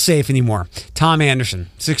don't feel safe anymore. Tom Anderson,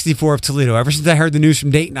 64 of Toledo. Ever since I heard the news from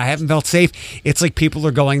Dayton, I haven't felt safe. It's like people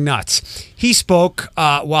are going nuts. He spoke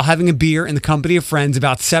while having a beer in the company of friends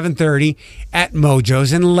about 7:30 at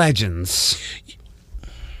Mojo's and Legends.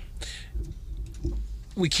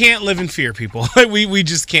 We can't live in fear, people. we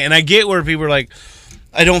just can't. And I get where people are like,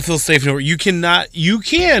 I don't feel safe anymore. You can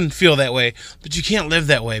feel that way, but you can't live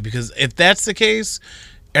that way, because if that's the case,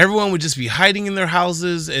 everyone would just be hiding in their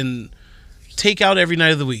houses and take out every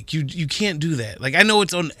night of the week. You can't do that. Like, I know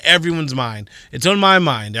it's on everyone's mind. It's on my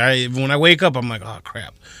mind. When I wake up, I'm like, oh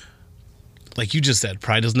crap. Like you just said,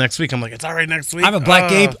 Pride is next week. I'm like, it's all right next week. I'm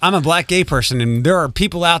a black gay person, and there are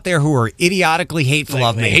people out there who are idiotically hateful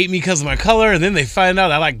of me. They hate me because of my color, and then they find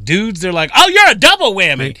out I like dudes. They're like, oh, you're a double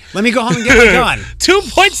whammy. Let me go home and get my gun. 2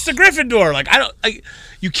 points to Gryffindor. Like,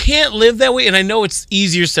 you can't live that way, and I know it's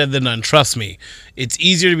easier said than done. Trust me. It's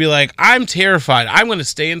easier to be like, I'm terrified. I'm going to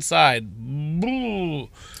stay inside.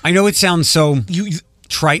 I know it sounds so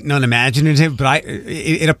trite and unimaginative, but I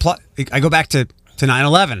go back to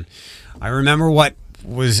 9/11. I remember what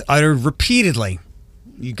was uttered repeatedly.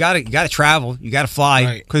 You gotta travel. You gotta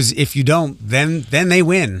fly, because if you don't, then they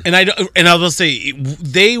win. And I will say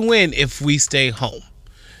they win if we stay home.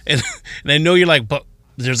 And I know you're like, but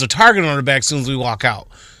there's a target on our back as soon as we walk out.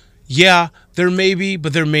 Yeah, there may be,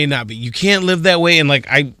 but there may not be. You can't live that way. And like,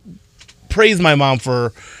 I praise my mom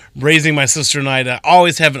for raising my sister and I to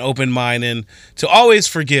always have an open mind and to always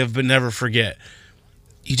forgive but never forget.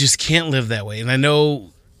 You just can't live that way. And I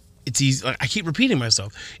know it's easy. I keep repeating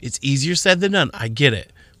myself. It's easier said than done. I get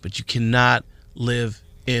it. But you cannot live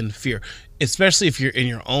in fear, especially if you're in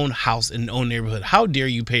your own house, in your own neighborhood. How dare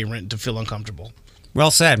you pay rent to feel uncomfortable?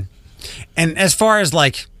 Well said. And as far as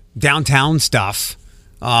like downtown stuff,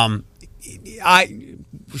 we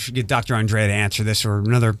should get Dr. Andrea to answer this, or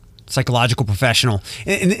another psychological professional.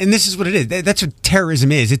 And this is what it is. That's what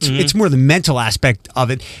terrorism is. It's more the mental aspect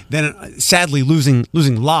of it than sadly losing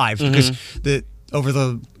lives, because over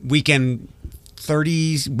the weekend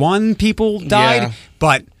 31 people died,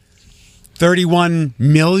 but 31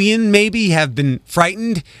 million maybe have been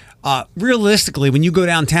frightened. Realistically, when you go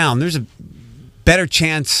downtown, there's a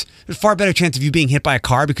far better chance of you being hit by a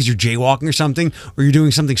car because you're jaywalking or something, or you're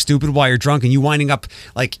doing something stupid while you're drunk and you winding up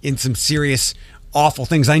like in some serious awful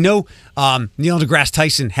things. I know Neil deGrasse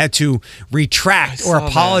Tyson had to retract or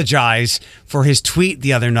apologize for his tweet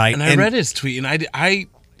the other night. And I read his tweet, and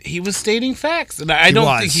he was stating facts, and I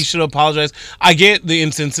don't think he should apologize. I get the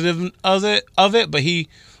insensitive of it, but he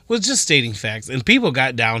was just stating facts, and people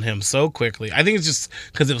got down him so quickly. I think it's just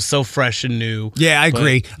because it was so fresh and new. Yeah, I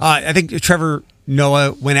agree. I think Trevor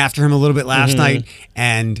Noah went after him a little bit last night,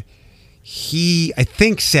 and he, I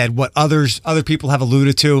think, said what other people have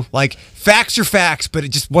alluded to, like facts are facts, but it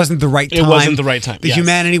just wasn't the right time. It wasn't the right time. The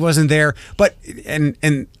humanity wasn't there. But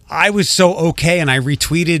and I was so okay, and I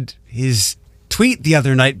retweeted his tweet the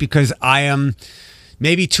other night because I am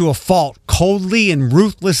maybe to a fault coldly and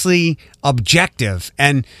ruthlessly objective,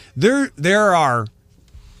 and there are,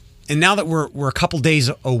 and now that we're a couple days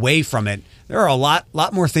away from it, there are a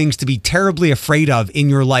lot more things to be terribly afraid of in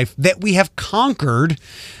your life that we have conquered,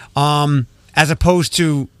 as opposed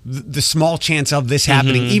to the small chance of this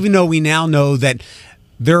happening. Even though we now know that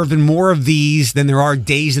there have been more of these than there are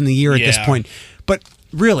days in the year at this point, but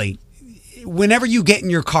really, whenever you get in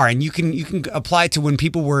your car, and you can apply it to when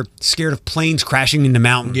people were scared of planes crashing into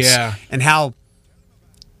mountains, and how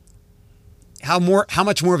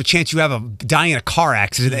much more of a chance you have of dying in a car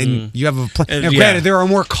accident, and you have a plane. Now, granted, there are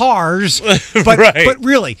more cars, but but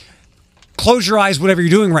really, close your eyes, whatever you're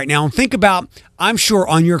doing right now, and think about. I'm sure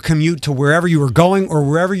on your commute to wherever you were going or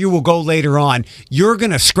wherever you will go later on, you're going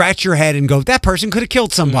to scratch your head and go, that person could have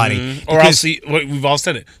killed somebody. Or I'll see, we've all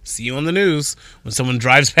said it, see you on the news. When someone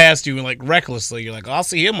drives past you and like recklessly, you're like, I'll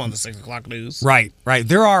see him on the 6 o'clock news. Right.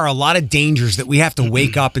 There are a lot of dangers that we have to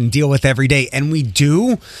wake up and deal with every day, and we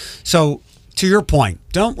do. So to your point,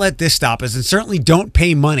 don't let this stop us, and certainly don't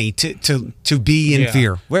pay money to be in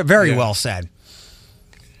fear. Very well said.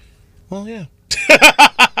 Well, yeah.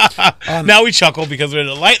 Now we chuckle because we're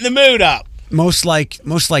to lighten the mood up. Most like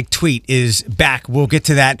tweet is back. We'll get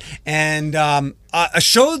to that. And a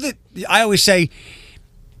show that I always say,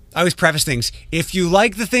 I always preface things. If you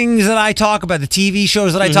like the things that I talk about, the TV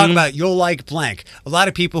shows that I talk about, you'll like blank. A lot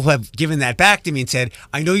of people have given that back to me and said,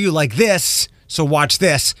 I know you like this, so watch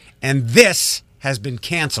this. And this has been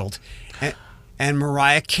canceled. And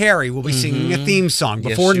Mariah Carey will be singing a theme song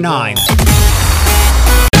before 9.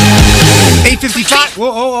 8:55.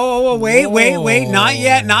 Whoa, wait. Not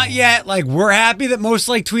yet. Like, we're happy that Most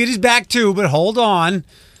Like Tweet is back too, but hold on.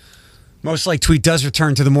 Most Like Tweet does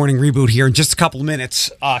return to the morning reboot here in just a couple of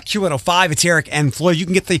minutes. Q105, it's Eric and Floyd. You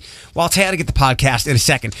can get I'll tell you how to get the podcast in a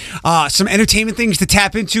second. Some entertainment things to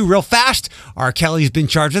tap into real fast. R. Kelly's been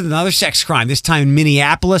charged with another sex crime, this time in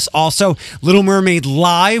Minneapolis. Also, Little Mermaid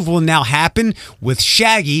Live will now happen with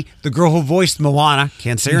Shaggy, the girl who voiced Moana,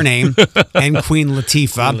 can't say her name, and Queen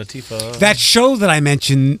Latifah. That show that I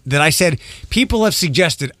mentioned, that I said people have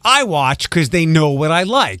suggested I watch because they know what I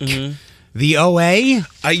like. The OA?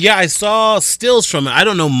 Yeah, I saw stills from it. I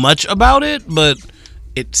don't know much about it, but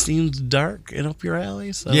it seems dark and up your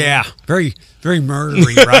alley. So. Yeah, very, very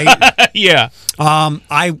murdery, right? Yeah.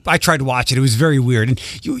 I tried to watch it. It was very weird, and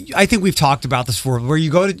I think we've talked about this before, where you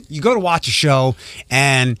go to watch a show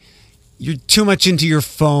and you're too much into your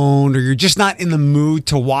phone, or you're just not in the mood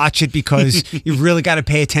to watch it because you've really got to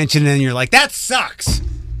pay attention, and then you're like, that sucks.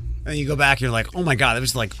 And you go back and you're like, oh my God,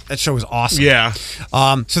 that show was awesome. Yeah.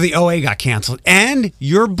 So the OA got canceled. And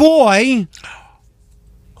your boy,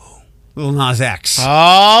 Lil Nas X.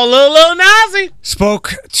 Oh, Lil Nas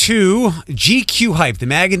spoke to GQ Hype,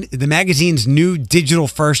 the magazine's new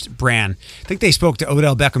digital-first brand. I think they spoke to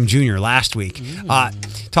Odell Beckham Jr. last week.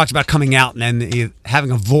 Talked about coming out and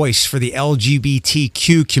having a voice for the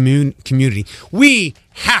LGBTQ community. We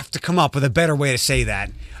have to come up with a better way to say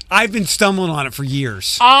that. I've been stumbling on it for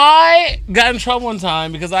years. I got in trouble one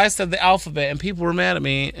time because I said the alphabet and people were mad at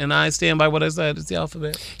me, and I stand by what I said. It's the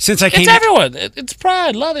alphabet. It's everyone. It's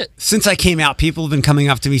pride. Love it. Since I came out, people have been coming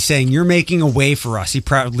up to me saying, you're making a way for us. He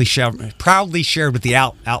proudly shared with the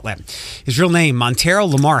outlet. His real name, Montero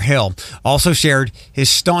Lamar Hill, also shared his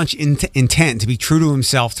staunch intent to be true to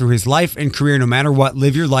himself through his life and career. No matter what,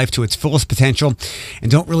 live your life to its fullest potential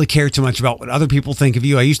and don't really care too much about what other people think of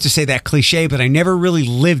you. I used to say that cliche, but I never really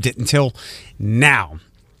lived it until now.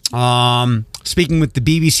 Speaking with the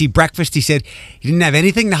BBC Breakfast, he said he didn't have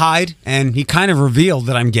anything to hide, and he kind of revealed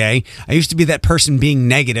that I'm gay. I used to be that person being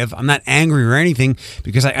negative. I'm not angry or anything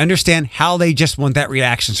because I understand how they just want that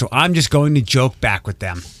reaction, so I'm just going to joke back with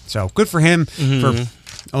them. So good for him for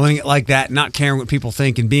owning it like that, not caring what people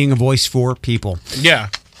think, and being a voice for people. Yeah.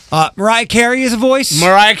 Mariah Carey is a voice.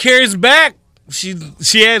 Mariah Carey's back. She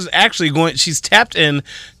has actually she's tapped in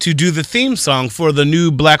to do the theme song for the new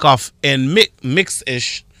Blackish and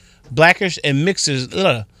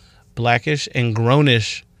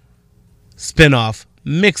Grownish spinoff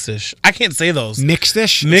Mixish. I can't say those.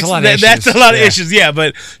 Mixedish? That's a lot of issues, yeah, that's a lot of issues, yeah,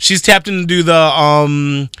 but she's tapped in to do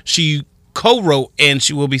the, she co-wrote and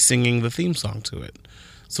she will be singing the theme song to it.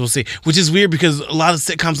 So we'll see. Which is weird because a lot of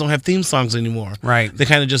sitcoms don't have theme songs anymore. Right. They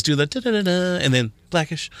kind of just do the da-da-da-da and then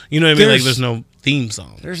Blackish. You know what I mean? Like there's no theme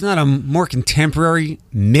song. There's not a more contemporary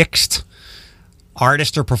mixed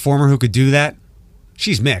artist or performer who could do that.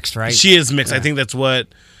 She's mixed, right? She is mixed. Yeah. I think that's what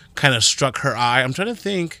kind of struck her eye. I'm trying to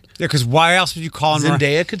think. Yeah, because why else would you call her?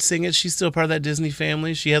 Zendaya could sing it. She's still part of that Disney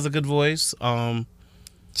family. She has a good voice.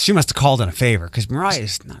 She must have called in a favor because Mariah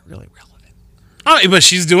is not really relevant. Oh, but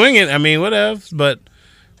she's doing it. I mean, whatever. But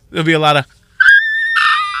there'll be a lot of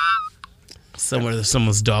somewhere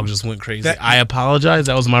someone's dog just went crazy. I apologize.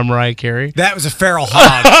 That was my Mariah Carey. That was a feral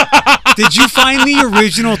hog. Did you find the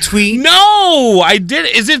original tweet? No, I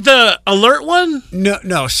did. Is it the alert one?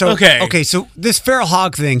 No. So okay. So this feral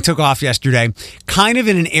hog thing took off yesterday, kind of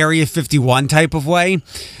in an Area 51 type of way.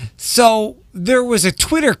 So there was a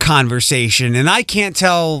Twitter conversation, and I can't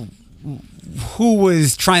tell who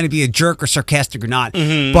was trying to be a jerk or sarcastic or not,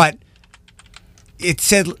 but it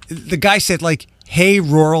said the guy said like, "Hey,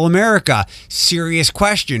 rural America, serious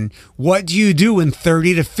question. What do you do when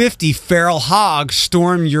 30 to 50 feral hogs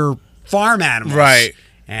storm your farm animals?" Right.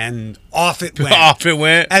 And off it went. Off it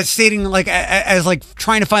went. As stating like, as like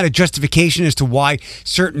trying to find a justification as to why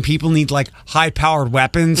certain people need like high-powered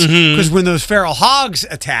weapons. Because when those feral hogs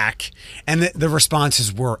attack, and the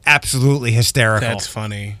responses were absolutely hysterical. That's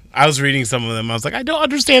funny. I was reading some of them. I was like, I don't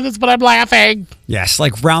understand this, but I'm laughing. Yes,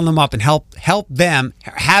 like round them up and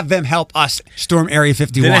have them help us storm Area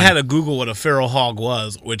 51. Then I had to Google what a feral hog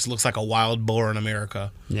was, which looks like a wild boar in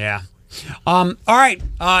America. Yeah. All right,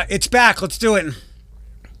 it's back. Let's do it.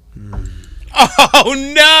 Oh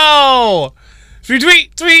no!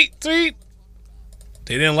 Tweet. They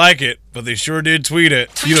didn't like it, but they sure did tweet it.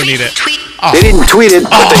 You don't need it. They didn't tweet it,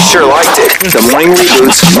 but they sure liked it. The Morning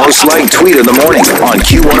Reboot's most liked tweet of the morning on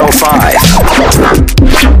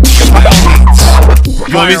Q105.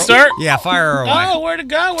 You want me to start? Yeah, fire her away. Oh, where'd it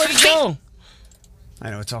go? I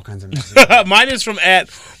know, it's all kinds of messages. Mine is from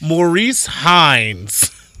 @Maurice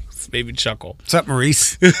Hines. Baby chuckle. What's up,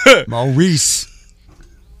 Maurice? Maurice.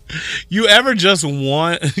 You ever just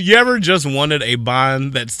wanted a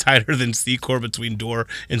bond that's tighter than C-Corps between Door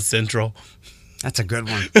and Central? That's a good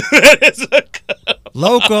one. That is a good one.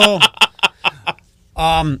 Local.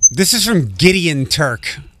 This is from Gideon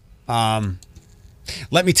Turk.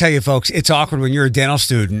 Let me tell you, folks, it's awkward when you're a dental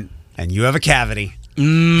student and you have a cavity.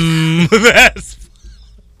 That's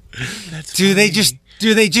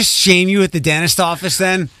Do they just shame you at the dentist office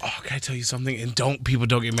then? Oh, can I tell you something? And people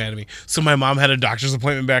don't get mad at me. So my mom had a doctor's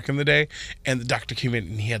appointment back in the day, and the doctor came in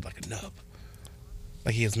and he had like a nub,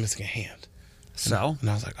 like he was missing a hand. So, and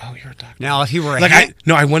I was like, "Oh, you're a doctor." Now, if he were I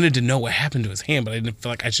wanted to know what happened to his hand, but I didn't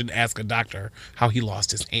feel like I should ask a doctor how he lost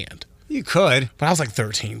his hand. You could, but I was like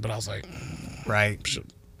 13. But I was like, right?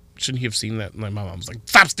 Shouldn't he have seen that? And my mom was like,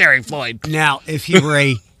 "Stop staring, Floyd." Now, if he were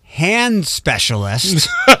a hand specialist.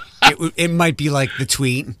 It might be like the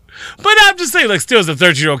tweet. But I'm just saying, like, still as a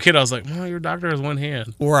 13-year-old kid, I was like, well, your doctor has one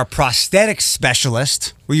hand. Or a prosthetic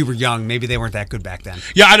specialist. Well, you were young. Maybe they weren't that good back then.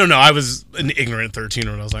 Yeah, I don't know. I was an ignorant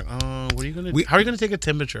 13-year-old. I was like, oh, what are you going to how are you going to take a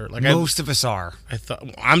temperature? Like most of us are.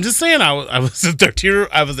 I'm just saying, I was a 13-year-old.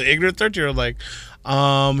 I was an ignorant 13-year-old. Like,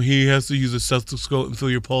 he has to use a stethoscope and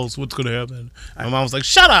feel your pulse. What's going to happen? My mom was like,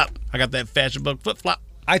 shut up. I got that fashion book flip-flop.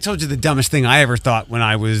 I told you the dumbest thing I ever thought when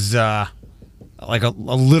I was... like a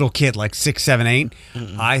little kid, like 6, 7, 8.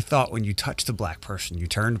 I thought when you touched a black person, you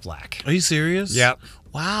turned black. Are you serious? Yep.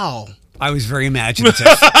 Wow. I was very imaginative.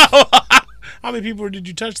 How many people did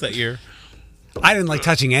you touch that year? I didn't like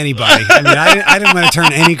touching anybody. I mean, I didn't want to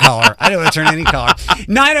turn any color.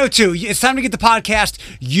 902. It's time to get the podcast.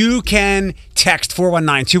 You can text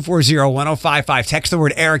 419-240-1055. Text the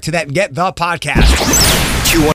word Eric to that and get the podcast.